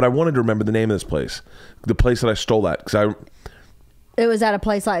But I wanted to remember the name of this place, the place that I stole at, because It was at a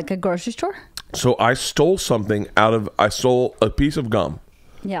place like a grocery store? So I stole something I stole a piece of gum.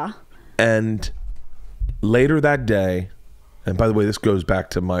 Yeah. And later that day. And by the way, this goes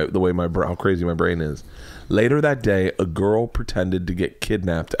back to how crazy my brain is. Later that day, a girl pretended to get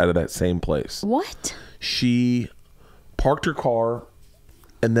kidnapped out of that same place. What? She parked her car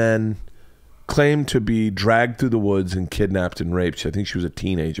and then claimed to be dragged through the woods and kidnapped and raped. I think she was a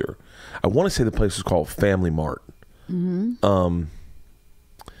teenager. I want to say the place was called Family Mart. Mm-hmm.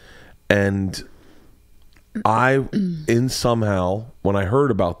 And somehow, when I heard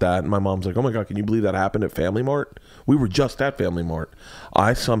about that, and my mom's like, oh my God, can you believe that happened at Family Mart? We were just at Family Mart.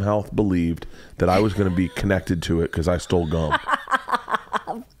 I somehow believed that I was going to be connected to it because I stole gum.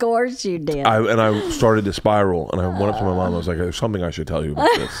 Of course you did. I started to spiral, and I went up to my mom. I was like, there's something I should tell you about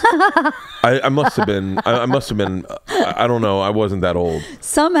this. I must have been, I don't know. I wasn't that old.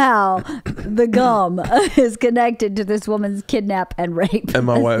 Somehow the gum is connected to this woman's kidnap and rape. And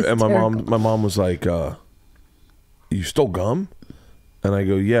my wife and my mom was like, you stole gum? And I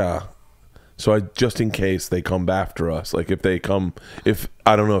go, yeah. So just in case they come after us, like if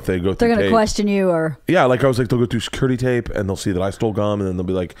I don't know if they go through they're going to tape. question you, or yeah, like I was like, they'll go through security tape and they'll see that I stole gum, and then they'll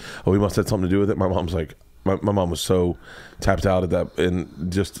be like, oh, we must have had something to do with it. My mom's like, my mom was so tapped out at that, and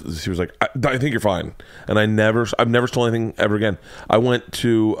she was like, I think you're fine. And I've never stolen anything ever again. I went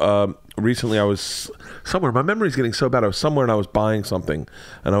to recently. I was somewhere. My memory's getting so bad. I was somewhere and I was buying something,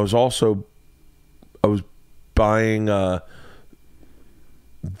 and I was buying.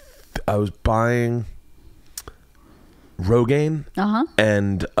 I was buying Rogaine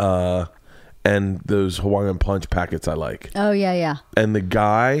and those Hawaiian Punch packets I like. Oh yeah. And the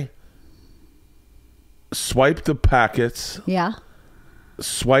guy swiped the packets. Yeah.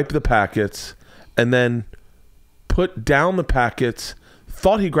 Swiped the packets and then put down the packets.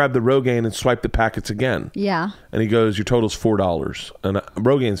 Thought he grabbed the Rogaine and swiped the packets again. Yeah. And he goes, "Your total's $4." And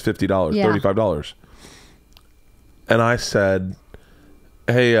Rogaine's $50, yeah. $35. And I said,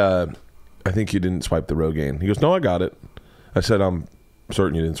 hey, I think you didn't swipe the Rogaine. He goes, no, I got it. I said, I'm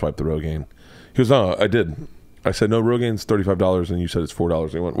certain you didn't swipe the Rogaine. He goes, no, I did. I said, no, Rogaine's $35 and you said it's $4.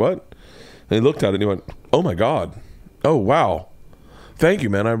 And he went, what? And he looked at it and he went, oh my God. Oh, wow. Thank you,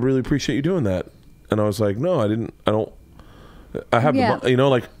 man. I really appreciate you doing that. And I was like, no, I have the,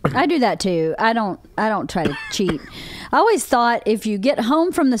 like. I do that too. I don't try to cheat. I always thought if you get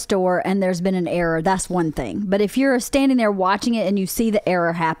home from the store and there's been an error, that's one thing. But if you're standing there watching it and you see the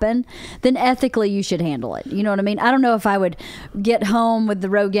error happen, then ethically you should handle it. You know what I mean? I don't know if I would get home with the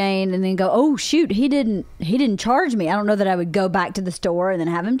Rogaine and then go, oh shoot, he didn't charge me. I don't know that I would go back to the store and then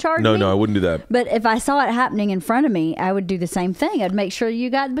have him charge me. No, I wouldn't do that. But if I saw it happening in front of me, I would do the same thing. I'd make sure you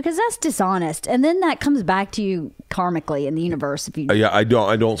got, because that's dishonest, and then that comes back to you karmically in the universe. If you I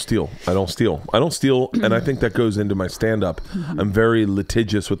don't steal, and I think that goes into my stand-up. I'm very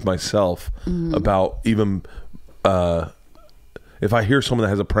litigious with myself about even if I hear someone that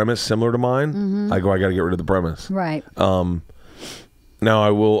has a premise similar to mine, I go, I got to get rid of the premise. Right. Now I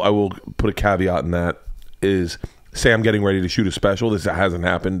will put a caveat in that is, say I'm getting ready to shoot a special. This hasn't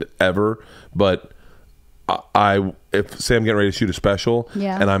happened ever, but if say I'm getting ready to shoot a special,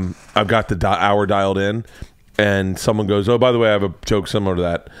 and I've got the hour dialed in, and someone goes, oh, by the way, I have a joke similar to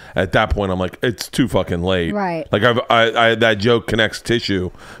that. At that point, I'm like, it's too fucking late. Right. Like I that joke connects tissue.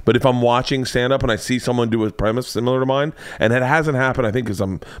 But if I'm watching stand up and I see someone do a premise similar to mine, and it hasn't happened, I think because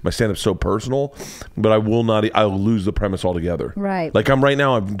my stand up's so personal, but I'll lose the premise altogether. Right. Like right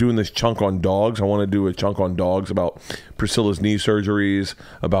now, I'm doing this chunk on dogs. I want to do a chunk on dogs about Priscilla's knee surgeries,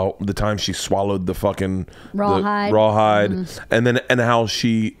 about the time she swallowed the fucking rawhide, and how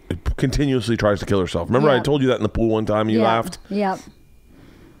she continuously tries to kill herself. Remember, I told you that in the pool one time and you laughed? Yep.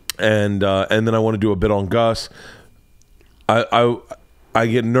 And then I want to do a bit on Gus. I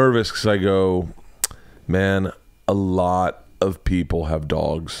get nervous because I go, man, a lot of people have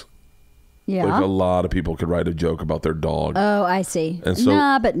dogs. Yeah. Like a lot of people could write a joke about their dog. Oh, I see. And so,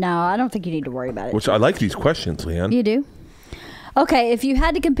 no, I don't think you need to worry about it. Which I like these questions, Leanne. You do? Okay, if you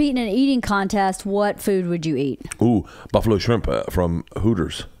had to compete in an eating contest, what food would you eat? Ooh, buffalo shrimp from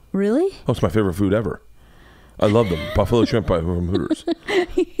Hooters. Really? Oh, it's my favorite food ever. I love them. Buffalo shrimp from Hooters.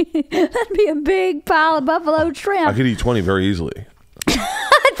 That'd be a big pile of buffalo shrimp. I could eat 20 very easily.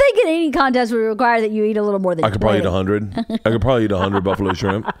 I think an eating contest would require that you eat a little more than I could probably eat 100. I could probably eat 100 buffalo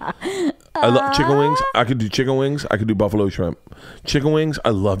shrimp. I love chicken wings. I could do chicken wings. I could do buffalo shrimp. Chicken wings. I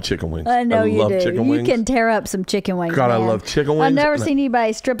love chicken wings. I know you do. Chicken wings. You can tear up some chicken wings. God, man. I love chicken wings. I've never seen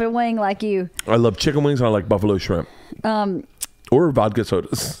anybody strip a wing like you. I love chicken wings and I like buffalo shrimp. Or vodka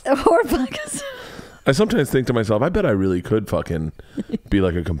sodas. Or vodka sodas. I sometimes think to myself, I bet I really could fucking be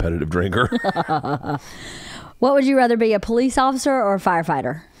like a competitive drinker. What would you rather be, a police officer or a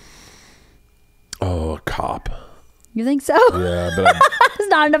firefighter? Oh, a cop. You think so? Yeah, but there's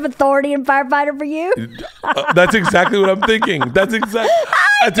not enough authority in firefighter for you. That's exactly what I'm thinking. That's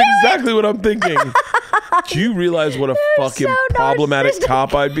exactly what I'm thinking. Do you realize what a fucking problematic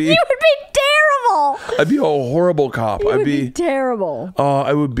cop I'd be? You would be terrible. I'd be a horrible cop. I'd be terrible.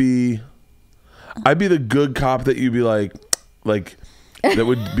 I'd be the good cop that you'd be like that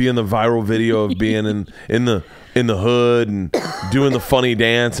would be in the viral video of being in the hood and doing the funny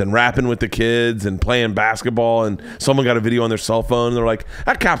dance and rapping with the kids and playing basketball, and someone got a video on their cell phone and they're like,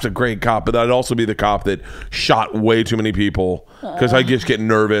 that cop's a great cop. But I'd also be the cop that shot way too many people because I just get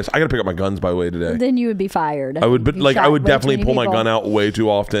nervous. I gotta pick up my guns, by the way, today. Then you would be fired. I would, but like I would definitely pull my gun out way too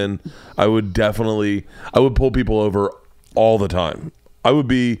often. I would pull people over all the time.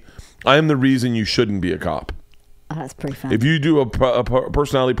 I am the reason you shouldn't be a cop. Oh, that's pretty funny. If you do a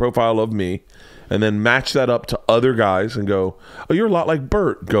personality profile of me and then match that up to other guys and go, oh, you're a lot like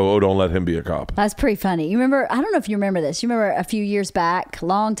Bert, go, oh, don't let him be a cop. That's pretty funny. You remember, I don't know if you remember this. You remember a few years back, a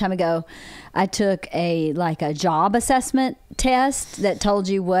long time ago, I took a job assessment test that told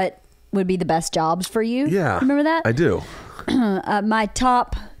you what would be the best jobs for you. Yeah. Remember that? I do. My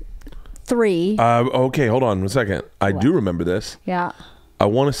top 3. Okay, hold on 1 second. I do remember this. Yeah. I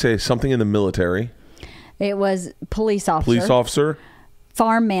want to say something in the military. It was police officer,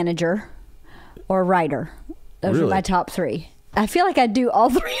 farm manager, or writer. Those are my top 3. I feel like I do all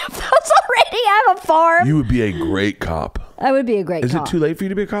 3 of those already. I have a farm. You would be a great cop. I would be a great cop. Is it too late for you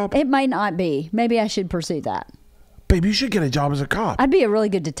to be a cop? It might not be. Maybe I should pursue that. Babe, you should get a job as a cop. I'd be a really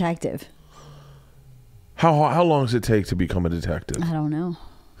good detective. How long does it take to become a detective? I don't know.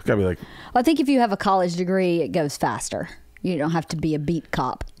 It's got to be like... I think if you have a college degree, it goes faster. You don't have to be a beat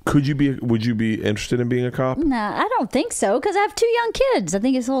cop. Would you be interested in being a cop? Nah, I don't think so, because I have 2 young kids. I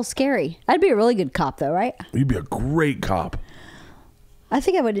think it's a little scary. I'd be a really good cop, though, right? You'd be a great cop. I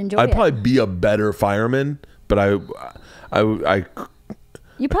think I would enjoy it. I'd probably be a better fireman, but I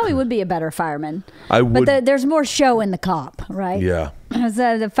You probably would be a better fireman. I would. But there's more show in the cop, right? Yeah.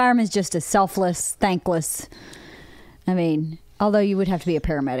 The fireman's just a selfless, thankless. I mean, Although you would have to be a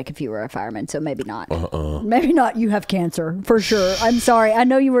paramedic if you were a fireman, so maybe not. Maybe not. You have cancer, for sure. I'm sorry. I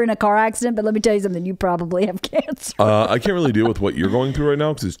know you were in a car accident, but let me tell you something. You probably have cancer. I can't really deal with what you're going through right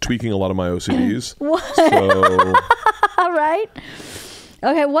now because it's tweaking a lot of my OCDs. What? So... All right.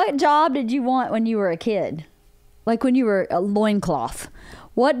 Okay, what job did you want when you were a kid? Like when you were a loincloth.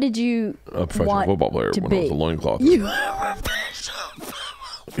 What did you a professional want football player to when be? I was a loincloth. You were a professional.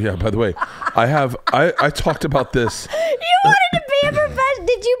 Yeah, by the way, I talked about this. You wanted to be a professional.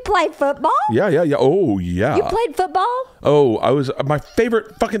 Did you play football? Yeah. Oh, yeah. You played football? Oh, my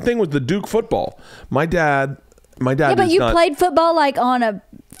favorite fucking thing was the Duke football. My dad Yeah, but you played football like on a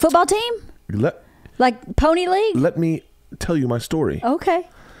football team? Like Pony League? Let me tell you my story. Okay.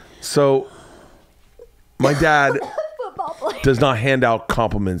 So, my dad does not hand out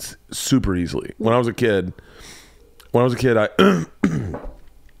compliments super easily. When I was a kid, I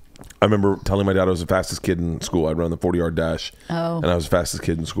I remember telling my dad I was the fastest kid in school. I'd run the 40-yard dash, and I was the fastest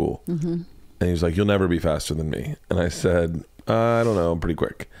kid in school. Mm-hmm. And he was like, "You'll never be faster than me." And I said, "I don't know. I'm pretty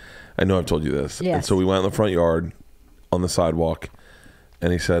quick." I know I've told you this. Yes. And so we went in the front yard on the sidewalk,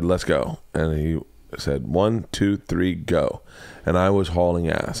 and he said, "Let's go." And he said, 1, 2, 3, go. And I was hauling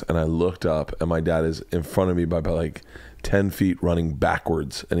ass, and I looked up, and my dad is in front of me by about like 10 feet running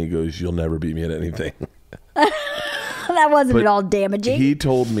backwards. And he goes, "You'll never beat me at anything." That wasn't at all damaging. He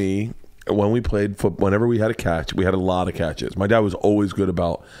told me when we played football, whenever we had a catch, we had a lot of catches. My dad was always good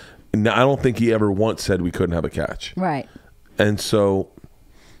about, I don't think he ever once said we couldn't have a catch. Right. And so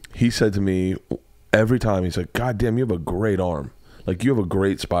he said to me every time, he's like, "God damn, you have a great arm. Like, you have a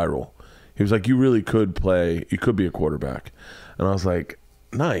great spiral." He was like, "You really could play. You could be a quarterback." And I was like,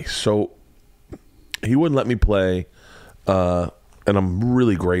 nice. So he wouldn't let me play. And I'm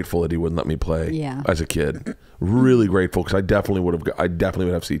really grateful that he wouldn't let me play as a kid. Really grateful because I definitely would have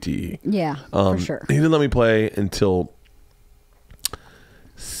have CTE. Yeah, for sure. He didn't let me play until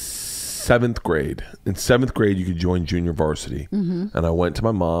 7th grade. In 7th grade, you could join junior varsity. Mm-hmm. And I went to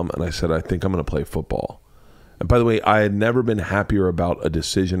my mom and I said, "I think I'm going to play football." And by the way, I had never been happier about a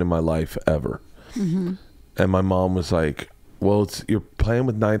decision in my life ever. Mm-hmm. And my mom was like, "Well, you're playing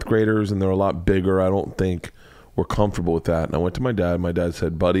with 9th graders and they're a lot bigger. I don't think we're comfortable with that." And I went to my dad. My dad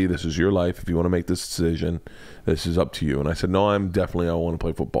said, "Buddy, this is your life. If you want to make this decision, this is up to you." And I said, "No, I want to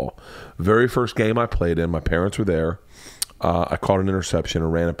play football." Very first game I played in, my parents were there. I caught an interception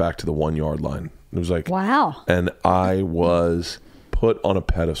and ran it back to the 1-yard line. It was like, wow. And I was put on a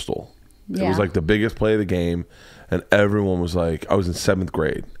pedestal. Yeah. It was like the biggest play of the game. And everyone was like, I was in 7th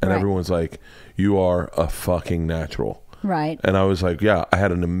grade. And everyone's like, "You are a fucking natural." Right. And I was like, yeah, I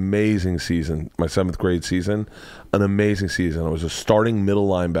had an amazing season. My 7th grade season, an amazing season. I was a starting middle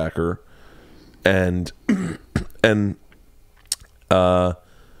linebacker, and it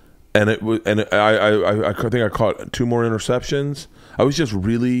was, and I think I caught 2 more interceptions. I was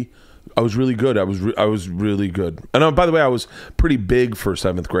really good. I was really good. And by the way, I was pretty big for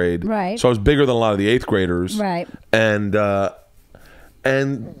 7th grade. Right. So I was bigger than a lot of the 8th graders. Right. And the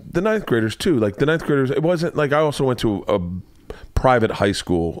 9th graders too. Like the 9th graders, it wasn't like, I also went to a private high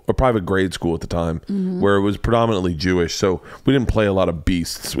school, a private grade school at the time, where it was predominantly Jewish. So we didn't play a lot of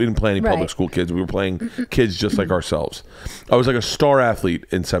beasts. We didn't play any public school kids. We were playing kids just like ourselves. I was like a star athlete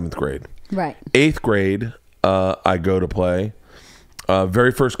in 7th grade. Right. 8th grade, I go to play.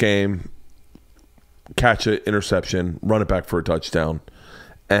 Very first game, catch an interception, run it back for a touchdown,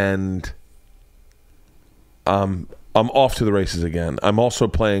 and I'm off to the races again. I'm also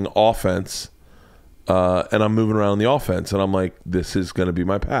playing offense, and I'm moving around the offense, and I'm like, this is going to be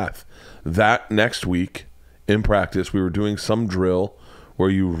my path. That next week in practice, we were doing some drill where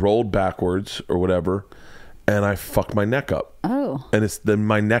you rolled backwards or whatever, and I fucked my neck up. Oh. And it's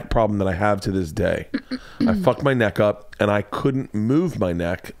my neck problem that I have to this day. I fucked my neck up, and I couldn't move my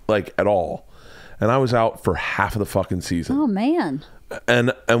neck, like, at all. And I was out for half of the fucking season. Oh, man.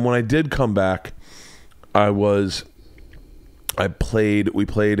 And when I did come back, we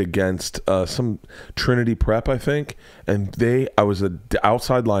played against some Trinity Prep, I think, and I was an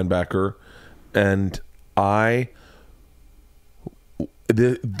outside linebacker, and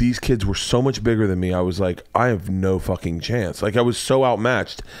these kids were so much bigger than me. I was like, I have no fucking chance. Like, I was so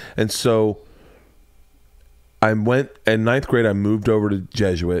outmatched. And so I went, in 9th grade, I moved over to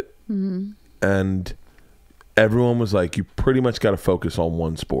Jesuit, and everyone was like, you pretty much got to focus on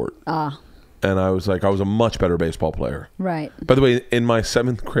one sport. And I was like, I was a much better baseball player. Right. By the way, in my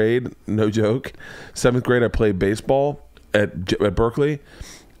 7th grade, no joke, 7th grade, I played baseball at Berkeley,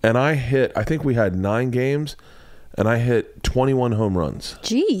 and I think we had 9 games, and I hit 21 home runs.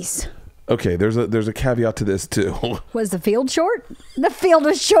 Jeez. Okay, there's a caveat to this too. Was the field short? The field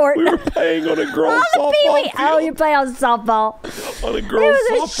was short. We were playing on a girls' softball field. Oh, you play on softball. On a girls'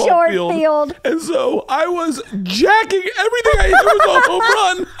 It was a softball short field. And so I was jacking everything I hit was a home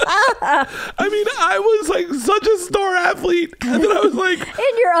run. I mean, I was like such a star athlete. And then I was like...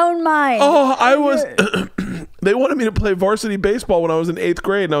 In your own mind. Oh, I was... They wanted me to play varsity baseball when I was in 8th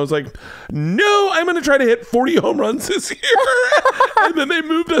grade, and I was like, no, I'm going to try to hit 40 home runs this year. And then they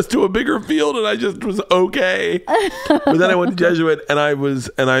moved us to a bigger field, and I just was okay. But then I went to Jesuit, and I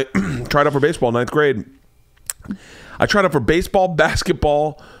tried out for baseball in 9th grade. I tried out for baseball,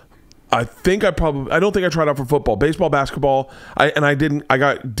 basketball. I don't think I tried out for football, baseball, basketball. I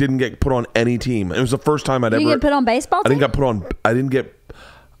didn't get put on any team. It was the first time I'd ever. You get put on baseball team?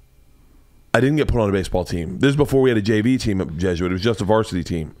 I didn't get put on a baseball team. This is before we had a JV team at Jesuit. It was just a varsity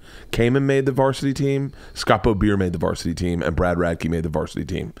team. Kamen made the varsity team. Scott Bobeer made the varsity team, and Brad Radke made the varsity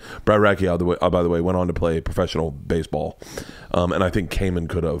team. Brad Radke, by the way, went on to play professional baseball, and I think Kamen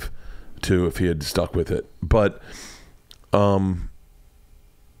could have too if he had stuck with it. But, and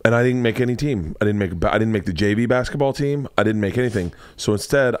I didn't make any team. I didn't make the JV basketball team. I didn't make anything. So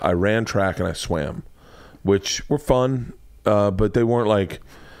instead, I ran track and I swam, which were fun, but they weren't like.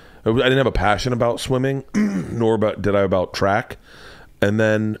 I didn't have a passion about swimming, nor did I about track. And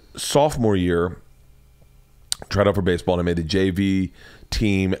then sophomore year, tried out for baseball, and I made the JV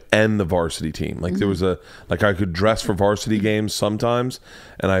team and the varsity team. Like there was I could dress for varsity games sometimes,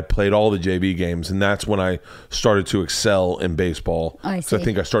 and I played all the JV games, and that's when I started to excel in baseball. So I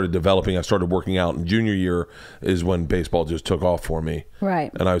think I started working out. And junior year is when baseball just took off for me.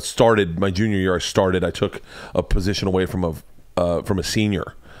 Right. And my junior year. I took a position away from a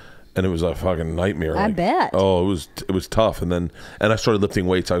senior. And it was a fucking nightmare. I bet. Oh, it was tough. And I started lifting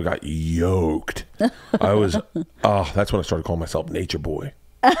weights. I got yoked. That's when I started calling myself Nature Boy.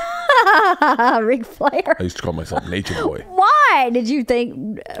 Ric Flair. I used to call myself Nature Boy. Why did you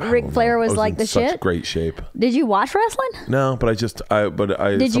think Ric Flair was like the shit? Such great shape. Did you watch wrestling? No, but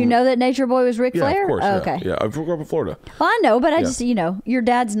Did you know that Nature Boy was Ric Flair? Of course. Oh, okay. Yeah, I grew up in Florida. Well, I know, but I just your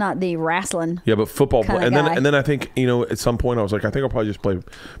dad's not the wrestling. Yeah, but football, and then I think at some point I was like, I think I'll probably just play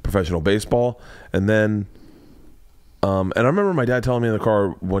professional baseball, and then, and I remember my dad telling me in the car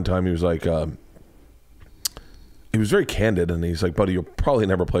one time, he was like. He was very candid, and he's like, buddy, you'll probably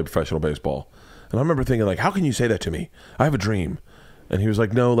never play professional baseball. And I remember thinking, like, how can you say that to me? I have a dream. And he was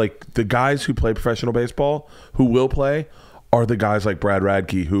like, no, like, the guys who play professional baseball, who will play, are the guys like Brad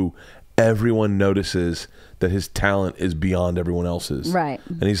Radke, who everyone notices that his talent is beyond everyone else's. Right.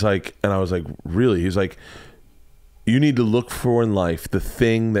 And he's like, and I was like, really? He's like, you need to look for in life the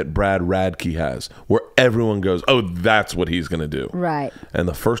thing that Brad Radke has, where everyone goes, oh, that's what he's going to do. Right. And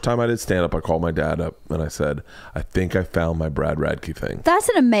the first time I did stand up, I called my dad up and I said, I think I found my Brad Radke thing. That's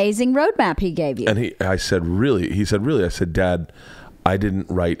an amazing roadmap he gave you. And I said, really? He said, really? I said, Dad, I didn't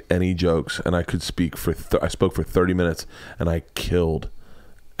write any jokes, and I could speak I spoke for 30 minutes, and I killed.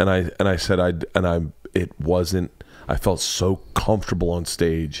 And I said, it wasn't. I felt so comfortable on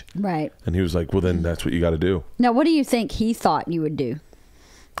stage. Right. And he was like, well, then that's what you got to do. Now, what do you think he thought you would do?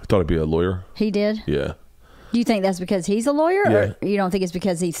 I thought I'd be a lawyer. He did? Yeah. Do you think that's because he's a lawyer? Yeah. Or you don't think it's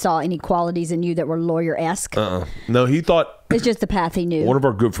because he saw any qualities in you that were lawyer-esque? No, he thought... It's just the path he knew. One of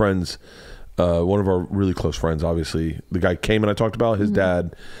our good friends, one of our really close friends, obviously, the guy Kamen I talked about, his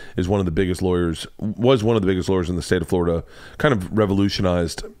dad is one of the biggest lawyers, was one of the biggest lawyers in the state of Florida, kind of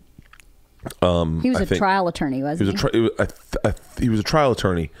revolutionized... he was a trial attorney, wasn't he? He was a trial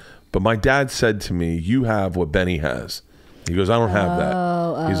attorney, but my dad said to me, you have what Benny has. He goes, I don't have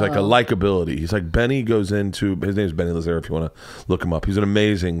that. He's like a likability. He's like, Benny goes into, his name is Benny Lazare if you want to look him up. He's an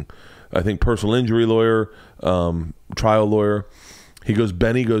amazing, I think, personal injury lawyer, trial lawyer. He goes,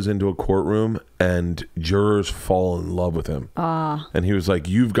 Benny goes into a courtroom and jurors fall in love with him. And he was like,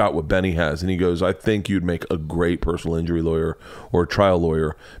 you've got what Benny has. And he goes, I think you'd make a great personal injury lawyer or a trial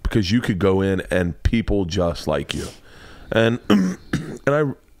lawyer because you could go in and people just like you. And and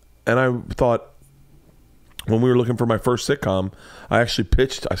I thought, when we were looking for my first sitcom, I actually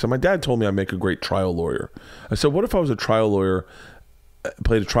pitched, I said, my dad told me I'd make a great trial lawyer. I said, what if I was a trial lawyer,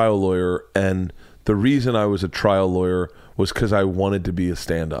 played a trial lawyer, and the reason I was a trial lawyer was because I wanted to be a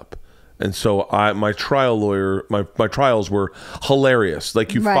stand-up. And so my trial lawyer, my trials were hilarious.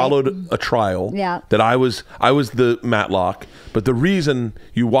 Like you followed a trial that I was the Matlock, but the reason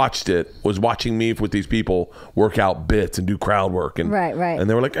you watched it was watching me with these people work out bits and do crowd work. And, and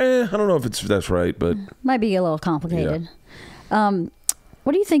they were like, I don't know if that's right, but might be a little complicated. Yeah.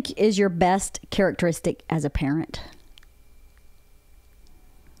 What do you think is your best characteristic as a parent?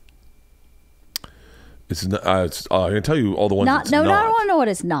 It's not. I can tell you all the ones. Not, it's no, not. I don't want to know what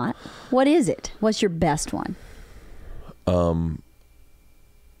it's not. What is it? What's your best one?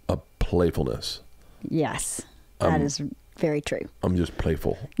 A playfulness. Yes, that is very true. I'm just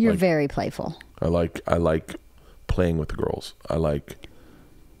playful. You're very playful. I like playing with the girls. I like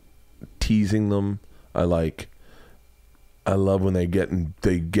teasing them. I love when they get in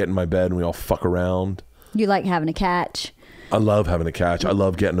my bed and we all fuck around. You like having a catch. I love having a catch. I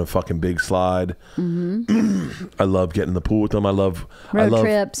love getting a fucking big slide. Mm-hmm. I love getting in the pool with them. I love road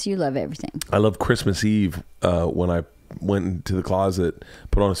trips. You love everything. I love Christmas Eve when I went into the closet,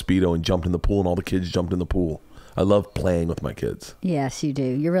 put on a Speedo and jumped in the pool and all the kids jumped in the pool. I love playing with my kids. Yes, you do.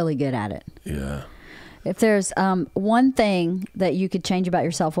 You're really good at it. Yeah. If there's one thing that you could change about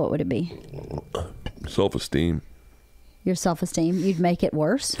yourself, what would it be? Self-esteem. Your self-esteem? You'd make it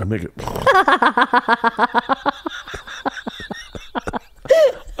worse? I make it.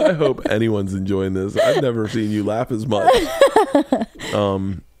 I hope anyone's enjoying this. I've never seen you laugh as much.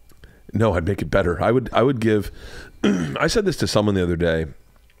 No, I'd make it better. I would give. I said this to someone the other day.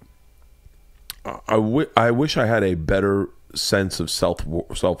 I wish I had a better sense of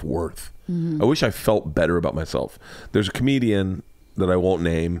self-worth. Mm-hmm. I wish I felt better about myself. There's a comedian that I won't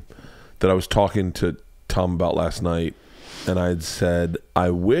name that I was talking to Tom about last night, and I had said, I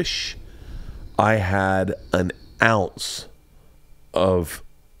wish I had an ounce of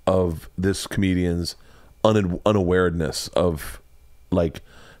this comedian's unawareness of like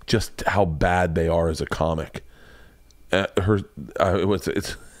just how bad they are as a comic.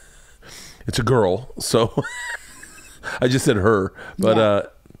 It's a girl, so I just said her,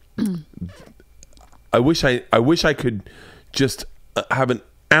 but I wish I could just have an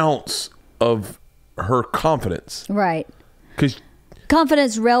ounce of her confidence, right? Because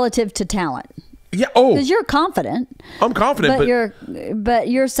confidence relative to talent. Yeah. Oh, because you're confident. I'm confident, but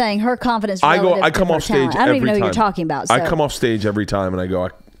you're saying her confidence. I come off stage. I don't even know what you're talking about. So. I come off stage every time, and I go,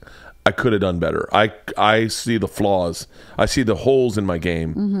 I could have done better. I see the flaws. I see the holes in my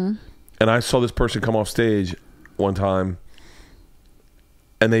game. Mm-hmm. And I saw this person come off stage one time,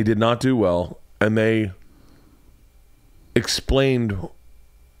 and they did not do well, and they explained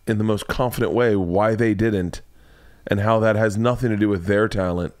in the most confident way why they didn't, and how that has nothing to do with their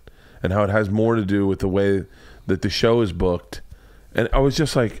talent, and how it has more to do with the way that the show is booked. And I was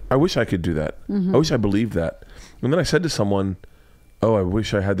just like, I wish I could do that. Mm-hmm. I wish I believed that. And then I said to someone, oh, I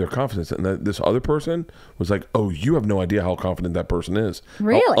wish I had their confidence. And this other person was like, oh, you have no idea how confident that person is.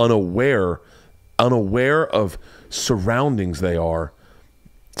 Really? How unaware of surroundings they are.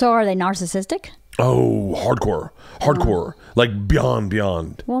 So are they narcissistic? Oh, hardcore, like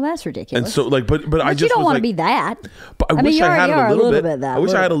beyond. Well, that's ridiculous. And so, like, but I just you don't want to like, be that. But I wish I had a little bit. That. I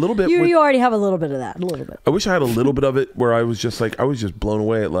wish I had a little bit. You already have a little bit of that. A little bit. I wish I had a little bit of it where I was just like, I was just blown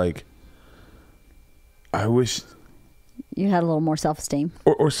away at like. I wish you had a little more self-esteem,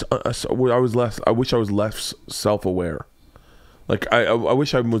 or I was less. I wish I was less self-aware. Like I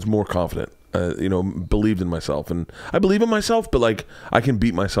wish I was more confident. Believed in myself, and I believe in myself, but like I can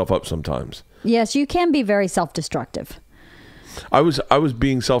beat myself up sometimes. Yes, you can be very self-destructive. I was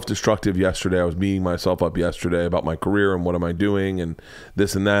being self-destructive yesterday. I was beating myself up yesterday about my career and what am I doing and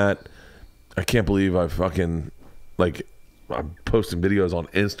this and that. I can't believe I fucking I'm posting videos on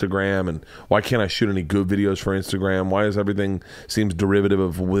Instagram, and why can't I shoot any good videos for Instagram? Why is everything seems derivative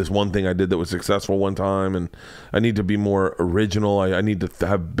of this one thing I did that was successful one time? And I need to be more original. I need to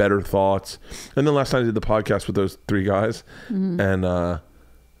have better thoughts. And then last night I did the podcast with those three guys, mm-hmm. and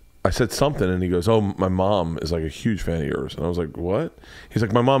I said something, and he goes, oh, my mom is like a huge fan of yours. And I was like, what? He's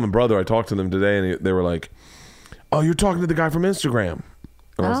like, my mom and brother, I talked to them today, and they were like, oh, you're talking to the guy from Instagram.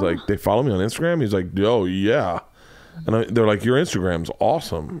 And I was like, they follow me on Instagram? He's like, oh, yeah. And they're like, your Instagram's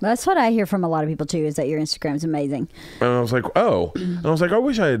awesome. That's what I hear from a lot of people too, is that your Instagram's amazing. And I was like, oh. And I was like, I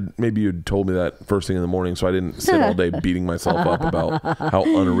wish maybe you'd told me that first thing in the morning so I didn't sit all day beating myself up about how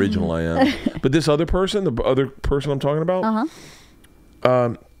unoriginal I am. But this other person, the other person I'm talking about,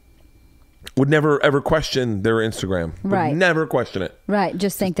 would never ever question their Instagram. Would never question it. Right.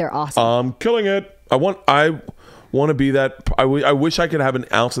 Just think they're awesome. I'm killing it. I want to be that. I wish I could have an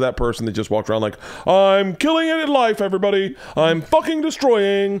ounce of that person that just walked around like, I'm killing it in life, everybody. I'm fucking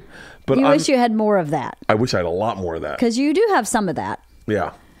destroying. But you wish you had more of that. I wish I had a lot more of that. Because you do have some of that.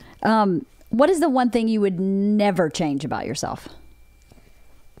 Yeah. What is the one thing you would never change about yourself?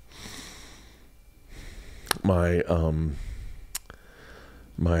 My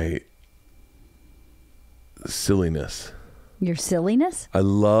silliness. Your silliness? I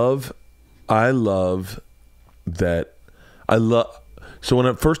love that. So when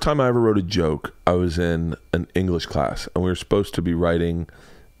the first time I ever wrote a joke, I was in an English class, and we were supposed to be writing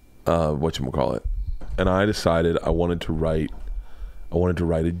whatchamacallit, and I decided I wanted to write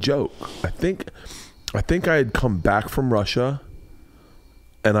a joke. I think I had come back from Russia,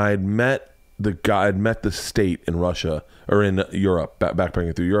 and I had met the guy. I'd met the state in Russia or in Europe,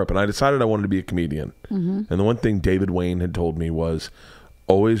 backpacking through Europe, and I decided I wanted to be a comedian. And the one thing David Wayne had told me was,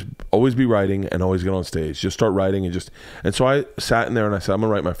 always be writing and always get on stage. Just start writing and so I sat in there and I said, I'm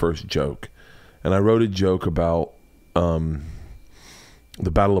gonna write my first joke, and I wrote a joke about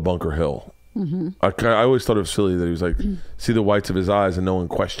the Battle of Bunker Hill. I always thought it was silly that he was like, see the whites of his eyes and no one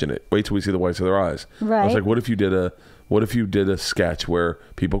questioned it. Wait till we see the whites of their eyes. Right. I was like, what if you did a sketch where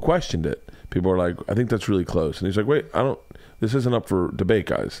people questioned it? People are like, I think that's really close. And he's like, wait, this isn't up for debate,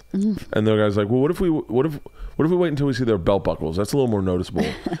 guys. And the guy's like, well, what if we wait until we see their belt buckles? That's a little more noticeable.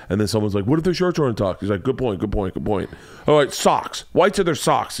 And then someone's like, what if their shirts are untucked? He's like, good point. All right, socks. Whites are their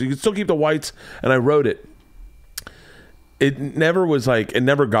socks. You can still keep the whites. And I wrote it. It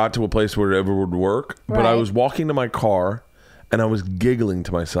never got to a place where it ever would work. Right. But I was walking to my car and I was giggling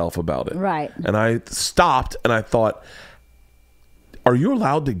to myself about it. Right. And I stopped and I thought, are you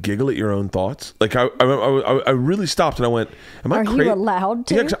allowed to giggle at your own thoughts? Like I really stopped and I went, am I crazy? Are you allowed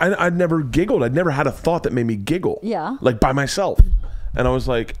to? Yeah, 'cause I'd never giggled. I'd never had a thought that made me giggle. Yeah. Like by myself. And I was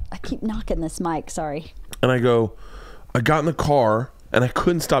like, I keep knocking this mic, sorry. And I got in the car and I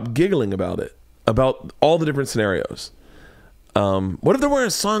couldn't stop giggling about it, about all the different scenarios. What if they're wearing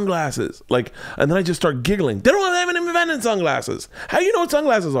sunglasses? And then I just start giggling. They haven't invented sunglasses. How do you know what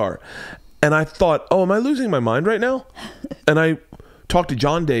sunglasses are? And I thought, oh, am I losing my mind right now? And I talked to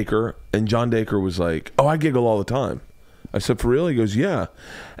John Dacre, and John Dacre was like, oh, I giggle all the time. I said, for real? He goes, yeah.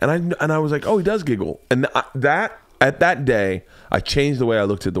 And I was like, oh, he does giggle. And at that day, I changed the way I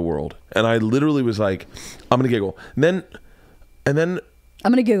looked at the world. And I literally was like, I'm going to giggle. And then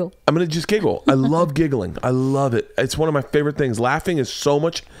I'm going to giggle. I'm going to just giggle. I love giggling. I love it. It's one of my favorite things. Laughing is so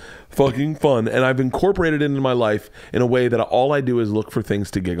much fucking fun. And I've incorporated it into my life in a way that all I do is look for things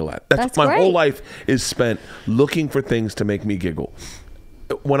to giggle at. That's my whole life is spent looking for things to make me giggle.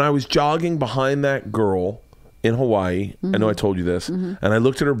 When I was jogging behind that girl in Hawaii, I know I told you this, and I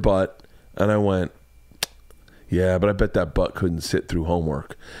looked at her butt and I went, yeah, but I bet that butt couldn't sit through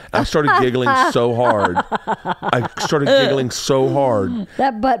homework. And I started giggling so hard.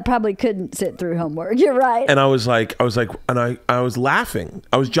 That butt probably couldn't sit through homework. You're right. And I was laughing.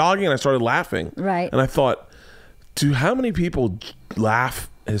 I was jogging and I started laughing. Right. And I thought, how many people laugh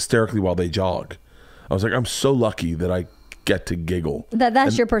hysterically while they jog? I was like, I'm so lucky that I get to giggle.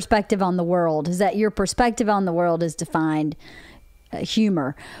 That's your perspective on the world. Is that your perspective on the world is defined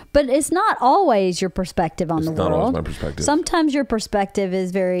humor, but it's not always your perspective on the world. It's not always my perspective. Sometimes your perspective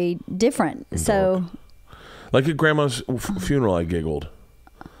is very different. So, like at Grandma's funeral, I giggled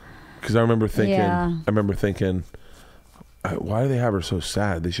because I remember thinking, why do they have her so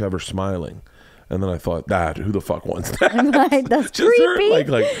sad? They should have her smiling. And then I thought, who the fuck wants that? Right, that's creepy.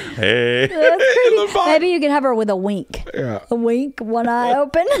 Like, hey. That's creepy. Maybe you could have her with a wink. Yeah. A wink, one eye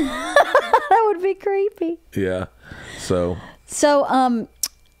open. That would be creepy. Yeah. So,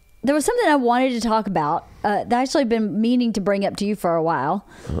 there was something I wanted to talk about that I actually been meaning to bring up to you for a while.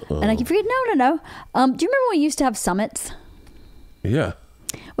 And I keep forgetting. No. Do you remember when we used to have summits? Yeah.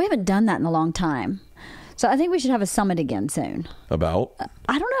 We haven't done that in a long time. So I think we should have a summit again soon. About?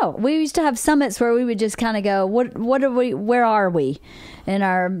 I don't know. We used to have summits where we would just kind of go, where are we in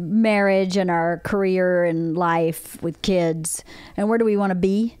our marriage and our career and life with kids, and where do we want to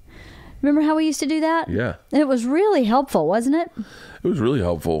be? Remember how we used to do that? Yeah. And it was really helpful, wasn't it? It was really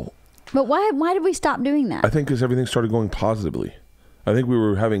helpful. But why did we stop doing that? I think because everything started going positively. I think we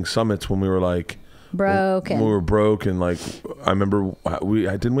were having summits when we were like broke. When we were broke, and like I remember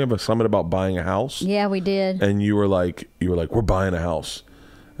didn't we have a summit about buying a house? Yeah, we did. And you were like we're buying a house.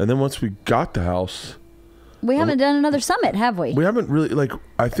 And then once we got the house, we haven't done another summit, have we? We haven't really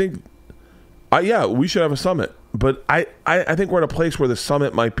I think we should have a summit. But I think we're at a place where the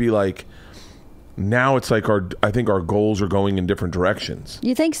summit might be like, now it's like I think our goals are going in different directions.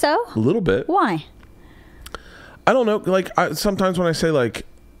 You think so? A little bit. Why? I don't know. Like sometimes when I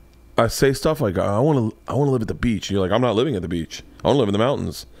say stuff like I want to live at the beach. And you're like, I'm not living at the beach. I want to live in the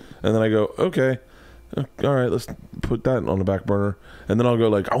mountains. And then I go, okay, all right, let's put that on the back burner. And then I'll go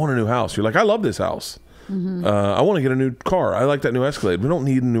like, I want a new house. You're like, I love this house. I want to get a new car. I like that new Escalade. We don't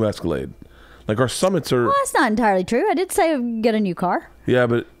need a new Escalade. Like our summits are. Well, that's not entirely true. I did say get a new car. Yeah,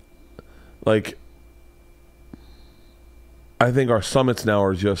 but like, I think our summits now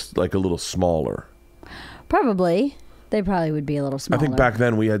are just like a little smaller. Probably. They probably would be a little smaller. I think back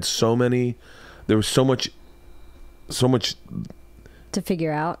then we had there was so much to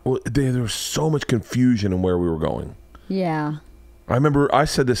figure out. Well, there was so much confusion in where we were going. Yeah. I remember I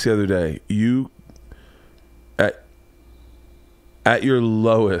said this the other day. at your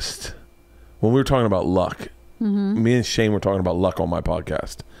lowest, when we were talking about luck, me and Shane were talking about luck on my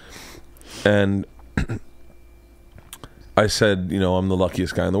podcast. And I said, you know, I'm the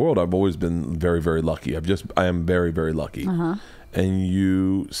luckiest guy in the world. I've always been very, very lucky. I am very, very lucky. And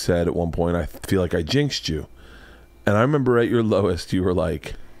you said at one point, I feel like I jinxed you. And I remember at your lowest, you were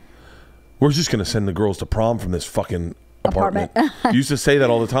like, we're just going to send the girls to prom from this fucking apartment. You used to say that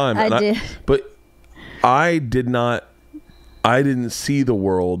all the time. I did. But I didn't see the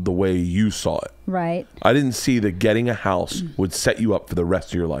world the way you saw it. Right. I didn't see that getting a house would set you up for the rest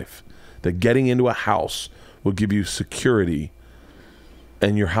of your life. That getting into a house would give you security,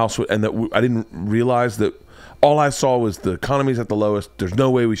 and your house would, and that I didn't realize that. All I saw was the economy's at the lowest. There's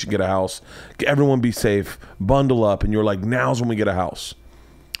no way we should get a house. Everyone be safe. Bundle up. And you're like, now's when we get a house.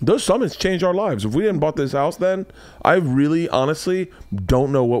 Those summits changed our lives. If we hadn't bought this house then, I really, honestly,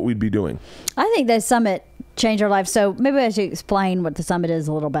 don't know what we'd be doing. I think the summit changed our lives. So maybe I should explain what the summit is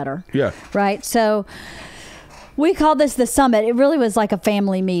a little better. Yeah. Right? So we called this the summit. It really was like a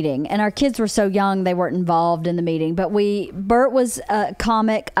family meeting, and our kids were so young they weren't involved in the meeting. But Bert was a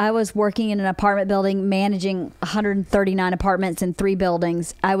comic. I was working in an apartment building, managing 139 apartments in 3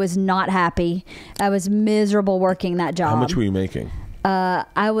 buildings. I was not happy. I was miserable working that job. How much were you making?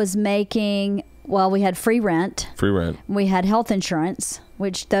 I was making, well, we had free rent. Free rent. We had health insurance,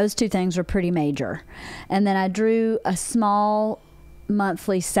 which those 2 things were pretty major. And then I drew a small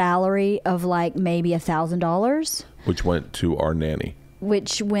monthly salary of like maybe $1,000, which went to our nanny,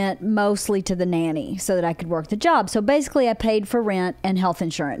 which went mostly to the nanny so that I could work the job. So basically I paid for rent and health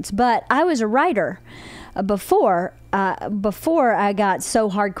insurance. But I was a writer before I got so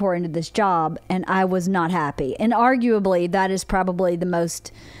hardcore into this job, and I was not happy. And arguably that is probably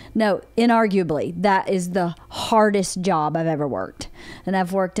inarguably that is the hardest job I've ever worked. And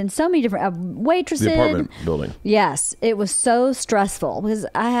I've worked in so many different waitresses. The apartment building. Yes, it was so stressful because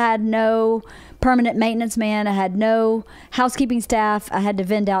I had no permanent maintenance man. I had no housekeeping staff. I had to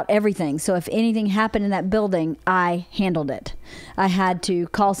vend out everything. So if anything happened in that building, I handled it. I had to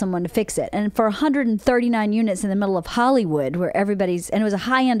call someone to fix it. And for 139 units in the middle of Hollywood, where and it was a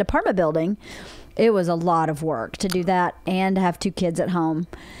high-end apartment building, it was a lot of work to do that and to have 2 kids at home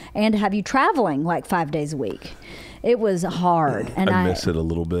and to have you traveling like 5 days a week. It was hard. And I miss it a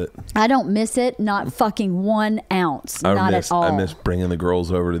little bit. I don't miss it, not fucking 1 ounce. Not at all. I miss bringing the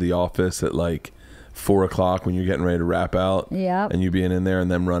girls over to the office at like 4 o'clock when you're getting ready to wrap out. Yep. And you being in there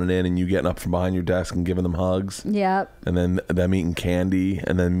and them running in and you getting up from behind your desk and giving them hugs. Yep. And then them eating candy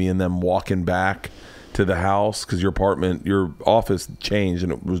and then me and them walking back to the house because your office changed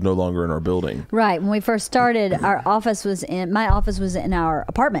and it was no longer in our building. Right. When we first started, my office was in our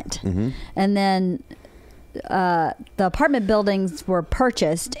apartment. And then the apartment buildings were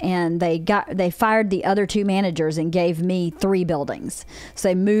purchased, and they fired the other 2 managers and gave me 3 buildings. So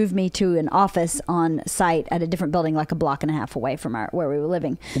they moved me to an office on site at a different building, like a block and a half away from where we were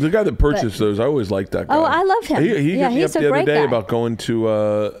living. The guy that purchased those, I always liked that guy. Oh, I loved him. He hit me up the other day guy. about going to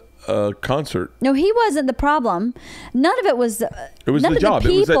a concert. No, he wasn't the problem. None of it was. It was none the of job. The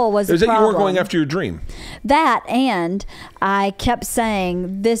people was the problem. That you weren't going after your dream. That, and I kept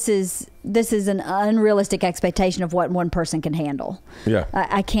saying this is an unrealistic expectation of what one person can handle. Yeah,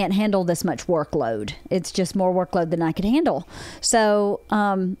 I can't handle this much workload. It's just more workload than I could handle. So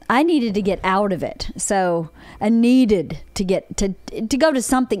I needed to get out of it. So I needed to get to go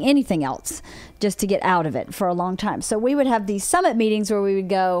to anything else, just to get out of it for a long time. So we would have these summit meetings where we would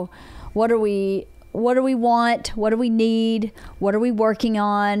go, what do we want? What do we need? What are we working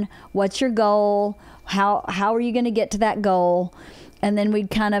on? What's your goal? How are you going to get to that goal? And then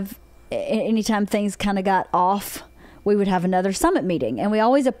we'd kind of, anytime things kind of got off, we would have another summit meeting. And we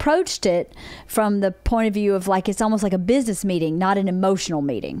always approached it from the point of view of like, it's almost like a business meeting, not an emotional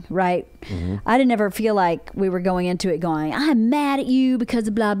meeting, right? I didn't ever feel like we were going into it going, I'm mad at you because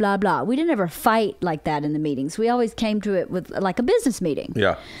of blah, blah, blah. We didn't ever fight like that in the meetings. We always came to it with like a business meeting.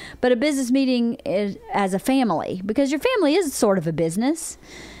 Yeah. But a business meeting is as a family, because your family is sort of a business.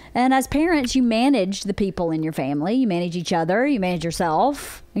 And as parents, you manage the people in your family. You manage each other. You manage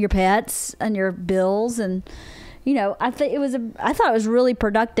yourself, your pets, and your bills. And, you know, I thought it was a really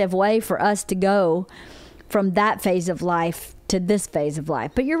productive way for us to go from that phase of life to this phase of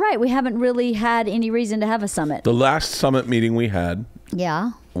life. But you're right. We haven't really had any reason to have a summit. The last summit meeting we had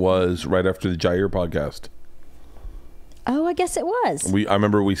was right after the Jair podcast. Oh, I guess it was. I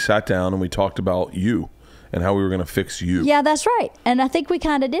remember we sat down and we talked about you and how we were going to fix you. Yeah, that's right. And I think we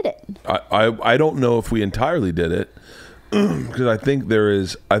kind of did it. I don't know if we entirely did it because I think there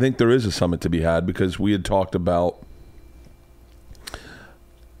is a summit to be had, because we had talked about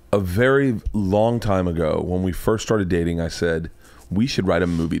a very long time ago when we first started dating. I said, we should write a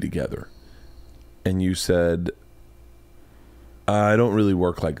movie together. And you said, I don't really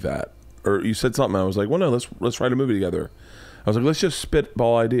work like that. Or you said something. I was like, well, no, let's write a movie together. I was like, let's just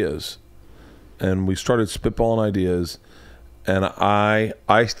spitball ideas. And we started spitballing ideas. And I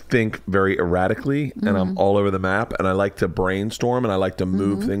think very erratically, and I'm all over the map, and I like to brainstorm, and I like to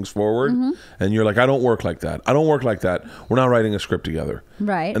move things forward. And you're like, I don't work like that. I don't work like that. We're not writing a script together.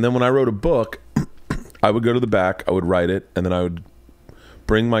 Right. And then when I wrote a book, I would go to the back, I would write it, and then I would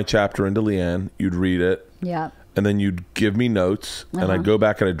bring my chapter into Leanne. You'd read it. Yeah. And then you'd give me notes, and I'd go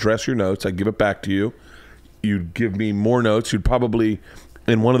back and address your notes. I'd give it back to you. You'd give me more notes. You'd probably,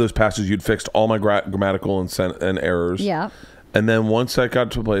 in one of those passages, you'd fixed all my grammatical and errors. Yeah. And then once I got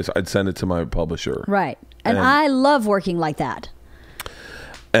to a place, I'd send it to my publisher. Right. And I love working like that.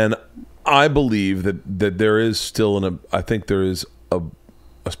 And I believe that there is still I think there is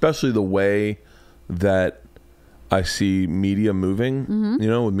especially the way that I see media moving, you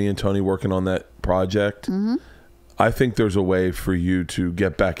know, with me and Tony working on that project. I think there's a way for you to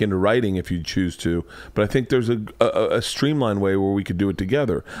get back into writing if you choose to, but I think there's a streamlined way where we could do it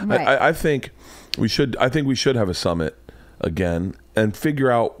together. Right. I think we should have a summit again and figure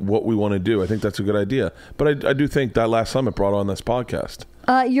out what we want to do. I think that's a good idea. But I do think that last summit brought on this podcast.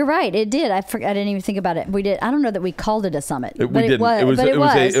 You're right. It did. I didn't even think about it. We did. I don't know that we called it a summit. It was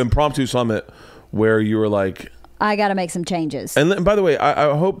an impromptu summit where you were like, I got to make some changes. And by the way,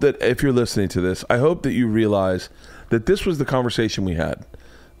 I hope that if you're listening to this, I hope that you realize that this was the conversation we had.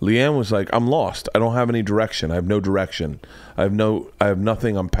 Leanne was like, I'm lost. I don't have any direction. I have no direction. I have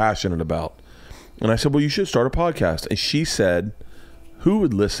nothing I'm passionate about. And I said, well, you should start a podcast. And she said, who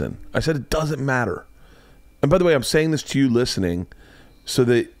would listen? I said, it doesn't matter. And by the way, I'm saying this to you listening so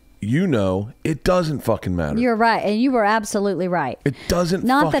that you know it doesn't fucking matter. You're right. And you were absolutely right. It doesn't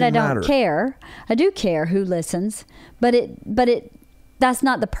Not fucking that I matter. don't care. I do care who listens, but that's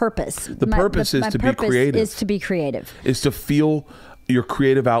not the purpose. The purpose is to be creative. Is to be creative. Is to feel your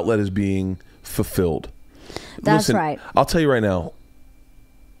creative outlet is being fulfilled. That's Listen, right. I'll tell you right now.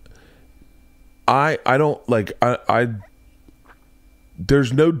 I don't like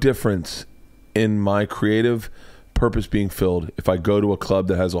there's no difference in my creative purpose being filled if I go to a club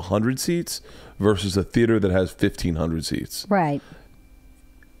that has 100 seats versus a theater that has 1,500 seats. Right.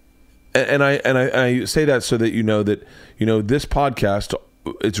 And I say that so that you know this podcast,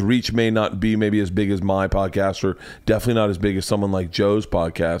 its reach may not be maybe as big as my podcast, or definitely not as big as someone like Joe's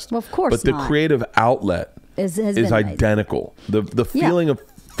podcast. Well, of course but the not. creative outlet is identical. The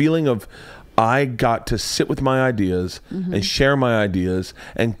feeling of I got to sit with my ideas and share my ideas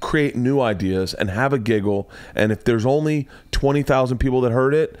and create new ideas and have a giggle. And if there's only 20,000 people that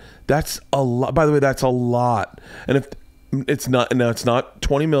heard it, that's a lot. By the way, that's a lot. And if it's not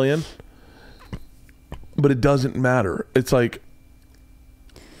 20 million, but it doesn't matter. It's like,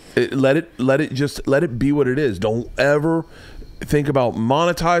 let it be what it is. Don't ever think about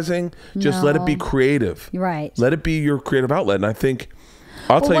monetizing. Just let it be creative. Right. Let it be your creative outlet. And I think,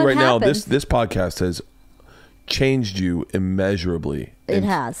 I'll tell you right now, this podcast has changed you immeasurably. It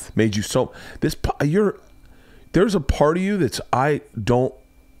has made you so. There's a part of you that's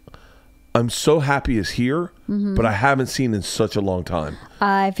I'm so happy is here, but I haven't seen in such a long time.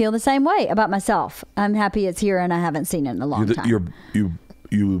 I feel the same way about myself. I'm happy it's here, and I haven't seen it in a long time.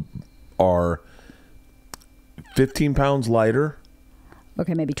 You are 15 pounds lighter.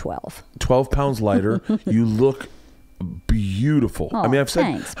 Okay, maybe 12. 12 pounds lighter. You look beautiful. Oh, I mean, I've said,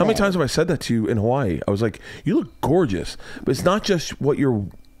 thanks, how many babe. times have I said that to you in Hawaii? I was like, you look gorgeous, but it's not just what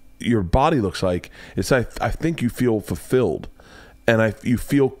your body looks like. It's I think you feel fulfilled, and you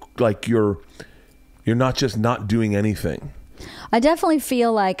feel like you're not just not doing anything. I definitely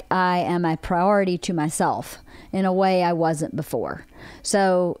feel like I am a priority to myself in a way I wasn't before.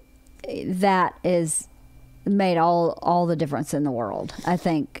 So that is made all the difference in the world, I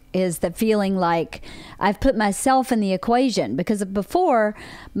think, is the feeling like I've put myself in the equation, because before,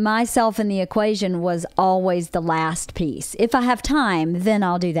 myself in the equation was always the last piece. If I have time, then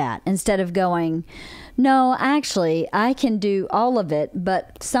I'll do that, instead of going, no, actually, I can do all of it,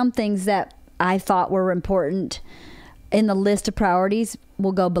 but some things that I thought were important in the list of priorities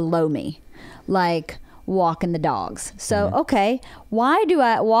will go below me, like walking the dogs. So, okay, why do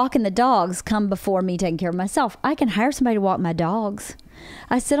walking the dogs come before me taking care of myself? I can hire somebody to walk my dogs.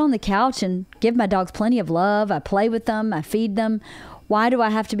 I sit on the couch and give my dogs plenty of love. I play with them. I feed them. Why do I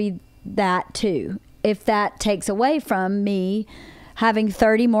have to be that too? If that takes away from me having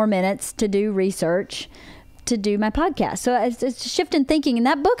 30 more minutes to do research, to do my podcast. So it's a shift in thinking. In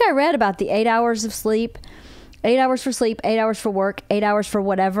that book I read about the 8 hours of sleep, 8 hours for sleep, 8 hours for work, 8 hours for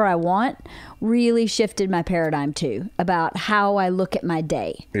whatever I want, really shifted my paradigm too about how I look at my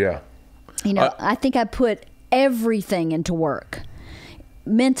day. Yeah. You know, I think I put everything into work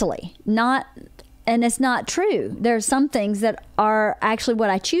mentally, and it's not true. There are some things that are actually what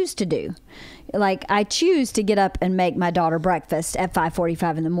I choose to do. Like, I choose to get up and make my daughter breakfast at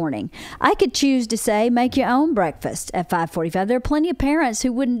 5:45 in the morning. I could choose to say, make your own breakfast at 5:45. There are plenty of parents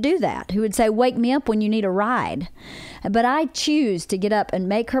who wouldn't do that, who would say, wake me up when you need a ride. But I choose to get up and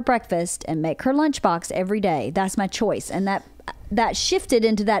make her breakfast and make her lunchbox every day. That's my choice. And that shifted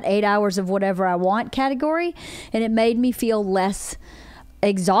into that 8 hours of whatever I want category. And it made me feel less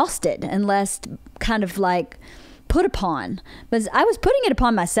exhausted and less kind of like put upon, because I was putting it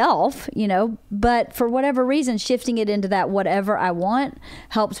upon myself, you know, but for whatever reason, shifting it into that whatever I want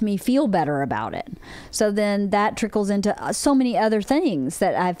helps me feel better about it. So then that trickles into so many other things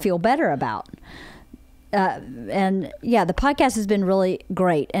that I feel better about. And yeah, the podcast has been really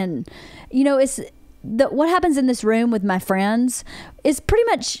great. And, you know, what happens in this room with my friends is pretty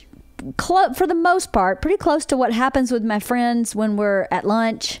much for the most part, pretty close to what happens with my friends when we're at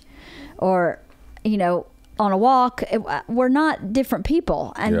lunch or, you know, on a walk. We're not different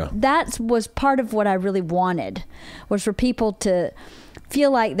people. And that was part of what I really wanted, was for people to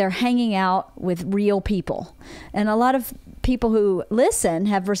feel like they're hanging out with real people. And a lot of people who listen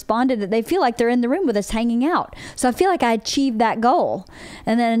have responded that they feel like they're in the room with us hanging out. So I feel like I achieved that goal.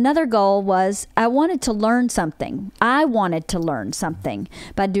 And then another goal was I wanted to learn something. I wanted to learn something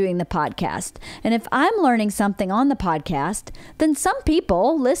by doing the podcast. And if I'm learning something on the podcast, then some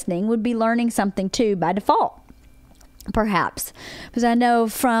people listening would be learning something too by default, perhaps. Because I know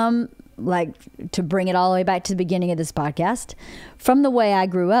from, like, to bring it all the way back to the beginning of this podcast, from the way I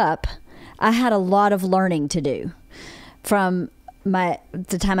grew up, I had a lot of learning to do. From the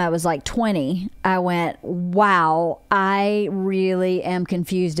time I was like 20, I went, wow, I really am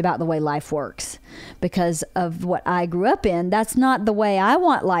confused about the way life works because of what I grew up in. That's not the way I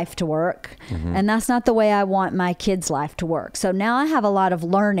want life to work. Mm-hmm. And that's not the way I want my kids' life to work. So now I have a lot of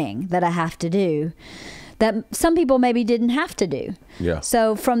learning that I have to do that some people maybe didn't have to do. Yeah.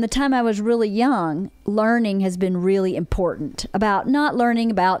 So from the time I was really young, learning has been really important. About not learning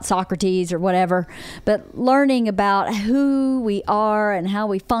about Socrates or whatever, but learning about who we are and how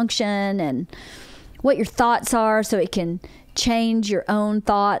we function and what your thoughts are, so it can change your own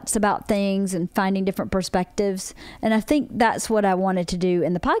thoughts about things and finding different perspectives. And I think that's what I wanted to do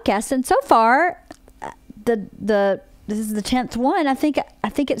in the podcast. And so far, this is the 10th one. I think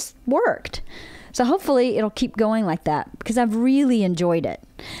it's worked. So hopefully it'll keep going like that, because I've really enjoyed it.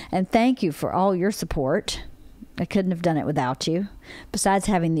 And thank you for all your support. I couldn't have done it without you, besides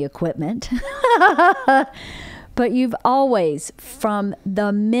having the equipment. But you've always, from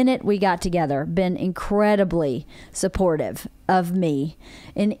the minute we got together, been incredibly supportive of me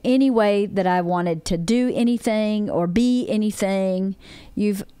in any way that I wanted to do anything or be anything.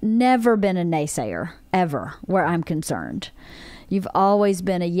 You've never been a naysayer, ever, where I'm concerned. You've always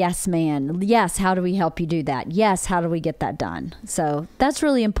been a yes man. Yes, how do we help you do that? Yes, how do we get that done? So that's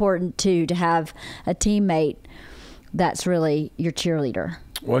really important too, to have a teammate that's really your cheerleader.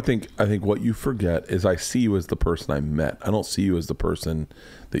 Well, I think what you forget is I see you as the person I met. I don't see you as the person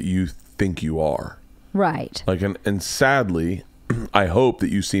that you think you are. Right. Like, and sadly, I hope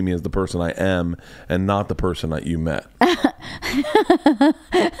that you see me as the person I am and not the person that you met.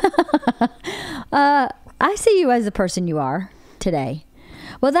 I see you as the person you are today.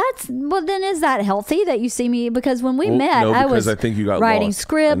 Well, then is that healthy that you see me? Because when we met, I was I think you got writing lost.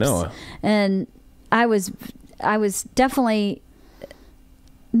 scripts, and I was definitely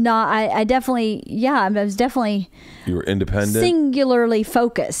not. I was definitely. You were independent, singularly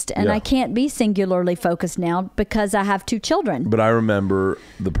focused, and I can't be singularly focused now because I have 2 children. But I remember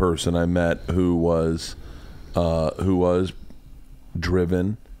the person I met who was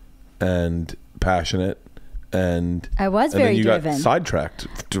driven and passionate. And I was very driven. driven. Got sidetracked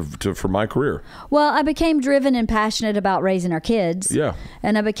for my career. Well, I became driven and passionate about raising our kids. Yeah.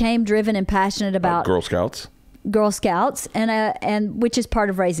 And I became driven and passionate about Girl Scouts, and which is part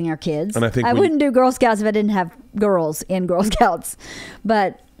of raising our kids. And I think I wouldn't do Girl Scouts if I didn't have girls in Girl Scouts.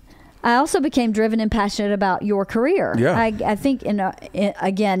 But I also became driven and passionate about your career. Yeah. I think,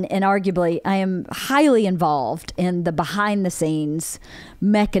 again, inarguably, I am highly involved in the behind-the-scenes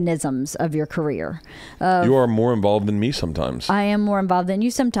mechanisms of your career. You are more involved than me sometimes. I am more involved than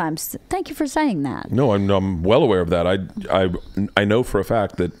you sometimes. Thank you for saying that. No, I'm well aware of that. I know for a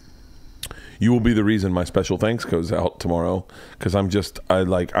fact that you will be the reason my special thanks goes out tomorrow, because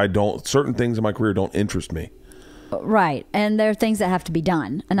certain things in my career don't interest me. Right. And there are things that have to be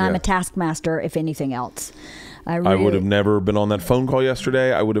done. And I'm a taskmaster, if anything else. I would have never been on that phone call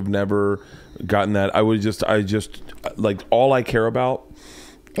yesterday. I would have never gotten that. I just like, all I care about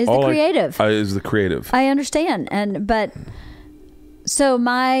is the creative. Is the creative. I understand. But so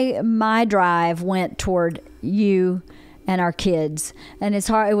my drive went toward you and our kids, and it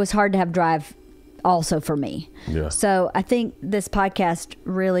was hard to have drive also for me. Yeah. So I think this podcast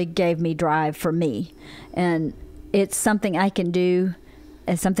really gave me drive for me, and it's something I can do.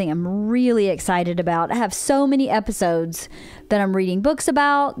 It's something I'm really excited about. I have so many episodes that I'm reading books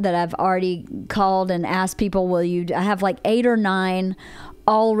about that I've already called and asked people, I have like 8 or 9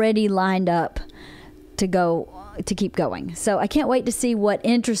 already lined up to keep going. So I can't wait to see what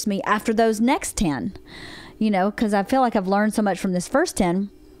interests me after those next 10, because I feel like I've learned so much from this first 10.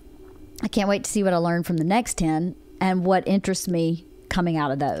 I can't wait to see what I learn from the next 10 and what interests me coming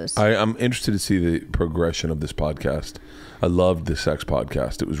out of those. I'm interested to see the progression of this podcast. I loved the sex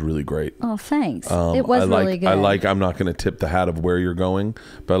podcast. It was really great. Oh, thanks. It was really good. I'm not going to tip the hat of where you're going,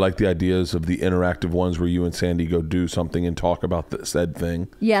 but I like the ideas of the interactive ones where you and Sandy go do something and talk about the said thing.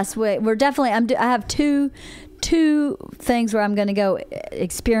 Yes, we're definitely, I have two things where I'm going to go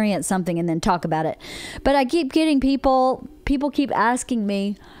experience something and then talk about it. But I keep getting people keep asking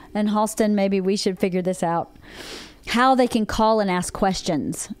me, and Halston, maybe we should figure this out, how they can call and ask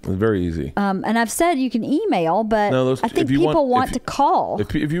questions. It's very easy. And I've said you can email, but I think people want to call.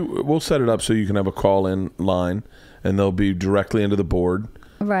 We'll set it up so you can have a call-in line, and they'll be directly into the board.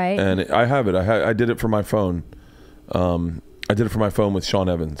 Right. And I have it. I did it for my phone. I did it for my phone with Sean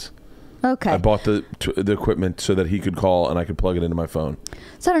Evans. Okay. I bought the equipment so that he could call and I could plug it into my phone.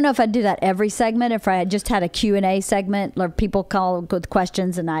 So I don't know if I'd do that every segment. If I had just had a Q&A segment where people call with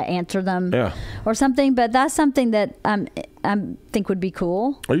questions and I answer them, or something. But that's something that I think would be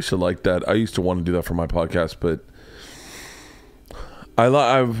cool. I used to like that. I used to want to do that for my podcast, but I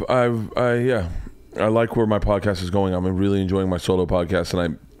like where my podcast is going. I'm really enjoying my solo podcast,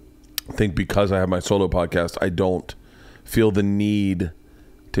 and I think because I have my solo podcast, I don't feel the need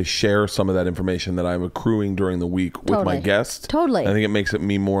to share some of that information that I'm accruing during the week with my guest. Totally. I think it makes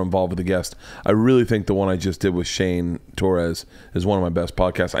me more involved with the guest. I really think the one I just did with Shane Torres is one of my best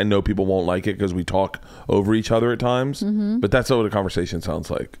podcasts. I know people won't like it because we talk over each other at times, but that's what a conversation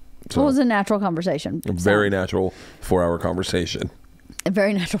sounds like. So, it was a natural conversation. A very natural 4-hour conversation. A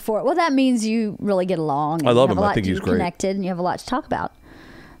very natural Well, that means you really get along. I love him. I think he's great. Connected, and you have a lot to talk about.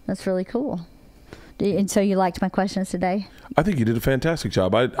 That's really cool. And so you liked my questions today? I think you did a fantastic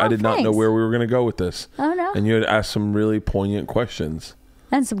job. I did not know where we were going to go with this. Oh, no. And you had asked some really poignant questions.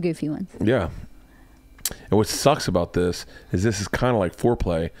 And some goofy ones. Yeah. And what sucks about this is kind of like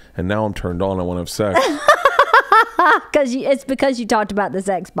foreplay, and now I'm turned on. I want to have sex. It's because you talked about the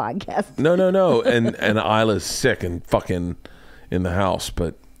sex podcast. No. And Isla's sick and fucking in the house,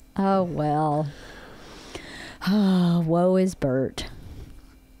 but... Oh, well. Oh, woe is Bert.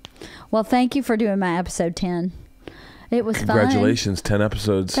 Well, thank you for doing my episode 10. It was Congratulations, fun. 10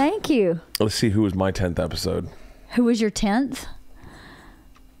 episodes. Thank you. Let's see who was my 10th episode. Who was your 10th?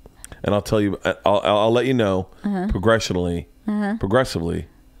 And I'll tell you, I'll let you know progressively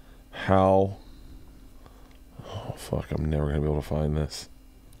how... Oh, fuck, I'm never going to be able to find this.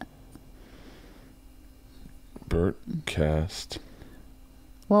 Bert Cast.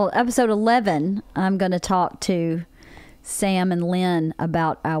 Well, episode 11, I'm going to talk to Sam and Lynn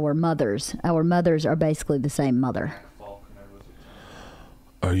about our mothers. Our mothers are basically the same mother.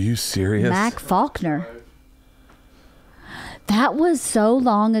 Are you serious? Mac Faulkner. That was so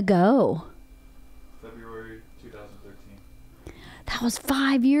long ago. February 2013. That was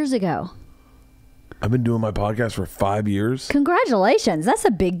 5 years ago. I've been doing my podcast for 5 years. Congratulations. That's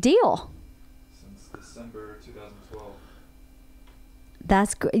a big deal. Since December 2012.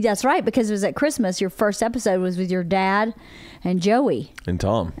 That's right, because it was at Christmas. Your first episode was with your dad and Joey. And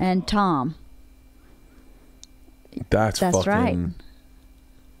Tom. That's fucking... right.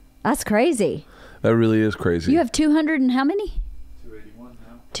 That's crazy. That really is crazy. You have 200 and how many? 281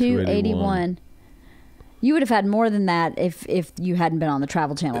 now. 281. You would have had more than that if you hadn't been on the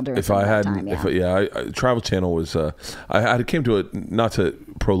Travel Channel during that time. Yeah. Travel Channel was... I came to it, not to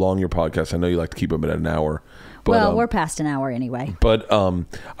prolong your podcast. I know you like to keep them at an hour. But, well, we're past an hour anyway. But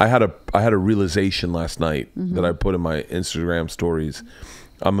I had a realization last night that I put in my Instagram stories.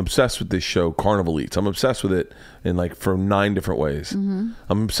 I'm obsessed with this show, Carnival Eats. I'm obsessed with it for 9 different ways. I'm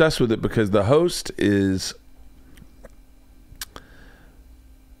obsessed with it because the host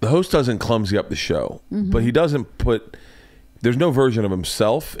doesn't clumsy up the show, but he doesn't put... There's no version of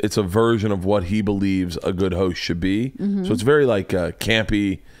himself. It's a version of what he believes a good host should be. So it's very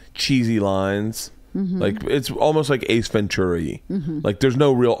campy, cheesy lines. Like it's almost like Ace Ventura. Like there's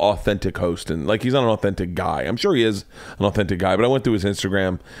no real authentic host, and like he's not an authentic guy. I'm sure he is an authentic guy, but I went through his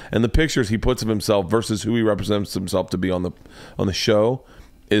Instagram and the pictures he puts of himself versus who he represents himself to be on the show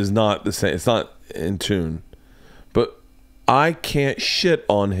is not the same. It's not in tune. But I can't shit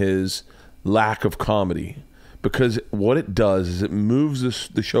on his lack of comedy, because what it does is it moves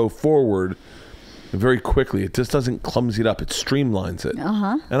the show forward very quickly. It just doesn't clumsy it up. It streamlines it.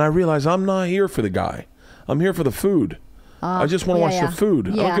 And I realize I'm not here for the guy. I'm here for the food. I just want to watch the food.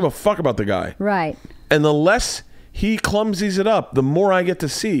 I don't give a fuck about the guy. Right. And the less he clumsies it up, the more I get to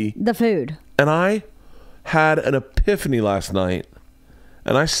see the food. And I had an epiphany last night,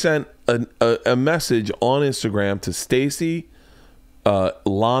 and I sent a message on Instagram to Stacy,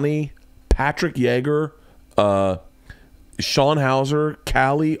 Lonnie, Patrick Yeager, Sean Hauser,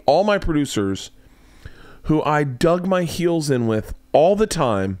 Callie, all my producers, who I dug my heels in with all the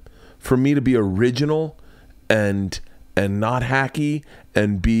time for me to be original and not hacky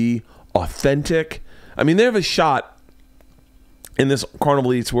and be authentic. I mean, they have a shot in this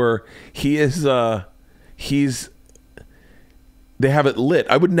Carnival Eats where they have it lit.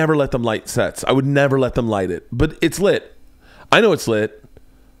 I would never let them light sets. I would never let them light it, but it's lit. I know it's lit.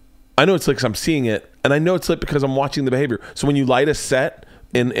 I know it's lit because I'm seeing it, and I know it's lit because I'm watching the behavior. So when you light a set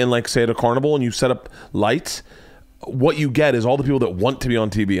in like, say, at a carnival, and you set up lights, what you get is all the people that want to be on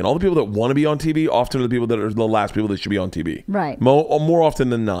TV, and all the people that want to be on TV often are the people that are the last people that should be on TV. Right. More often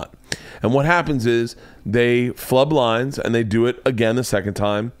than not. And what happens is they flub lines, and they do it again the second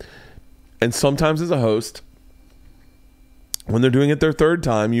time. And sometimes as a host, when they're doing it their third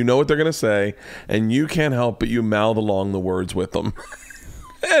time, you know what they're going to say, and you can't help but you mouth along the words with them.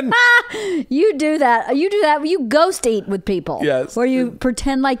 And you do that. You ghost eat with people. Yes. Where you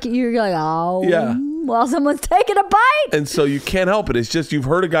pretend like you're like, oh, yeah, while someone's taking a bite. And so you can't help it. It's just you've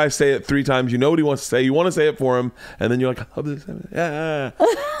heard a guy say it 3 times. You know what he wants to say. You want to say it for him, and then you're like, oh, this, yeah.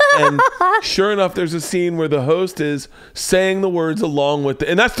 And sure enough, there's a scene where the host is saying the words along with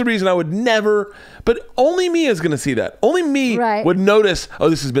and that's the reason I would never. But only me is going to see that. Only me would notice, oh,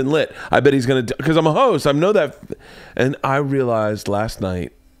 this has been lit. I bet he's going to, because I'm a host. I know that. And I realized last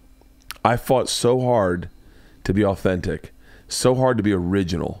night, I fought so hard to be authentic, so hard to be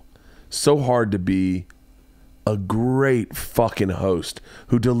original, so hard to be a great fucking host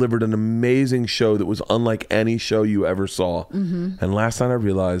who delivered an amazing show that was unlike any show you ever saw. And last night I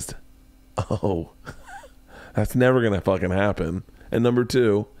realized, oh, that's never going to fucking happen. And number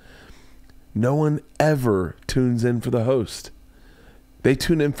 2, no one ever tunes in for the host. They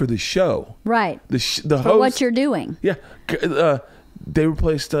tune in for the show. Right. The host. For what you're doing. Yeah. They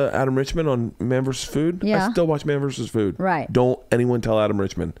replaced Adam Richman on Man vs. Food. Yeah. I still watch Man vs. Food. Right. Don't anyone tell Adam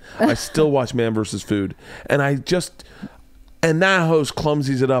Richman. I still watch Man vs. Food. And that host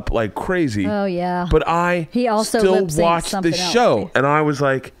clumsies it up like crazy. Oh, yeah. But he also still watch the show. And I was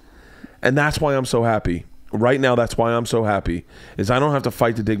like, and that's why I'm so happy. Right now, that's why I'm so happy, is I don't have to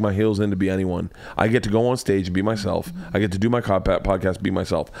fight to dig my heels in to be anyone. I get to go on stage and be myself. I get to do my podcast, be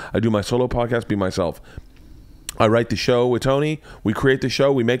myself. I do my solo podcast, be myself. I write the show with Tony. We create the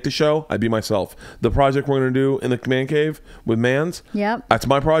show. We make the show. I be myself. The project we're going to do in the man cave with Mans, that's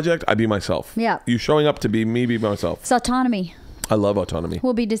my project. I be myself. Yep. You showing up to be me, be myself. It's autonomy. I love autonomy.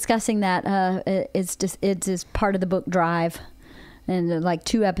 We'll be discussing that. It's part of the book drive. And like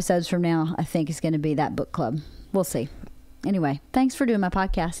 2 episodes from now, I think is going to be that book club. We'll see. Anyway, thanks for doing my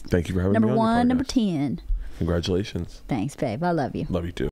podcast. Thank you for having me on your podcast. Number 10. Congratulations. Thanks, babe. I love you. Love you too.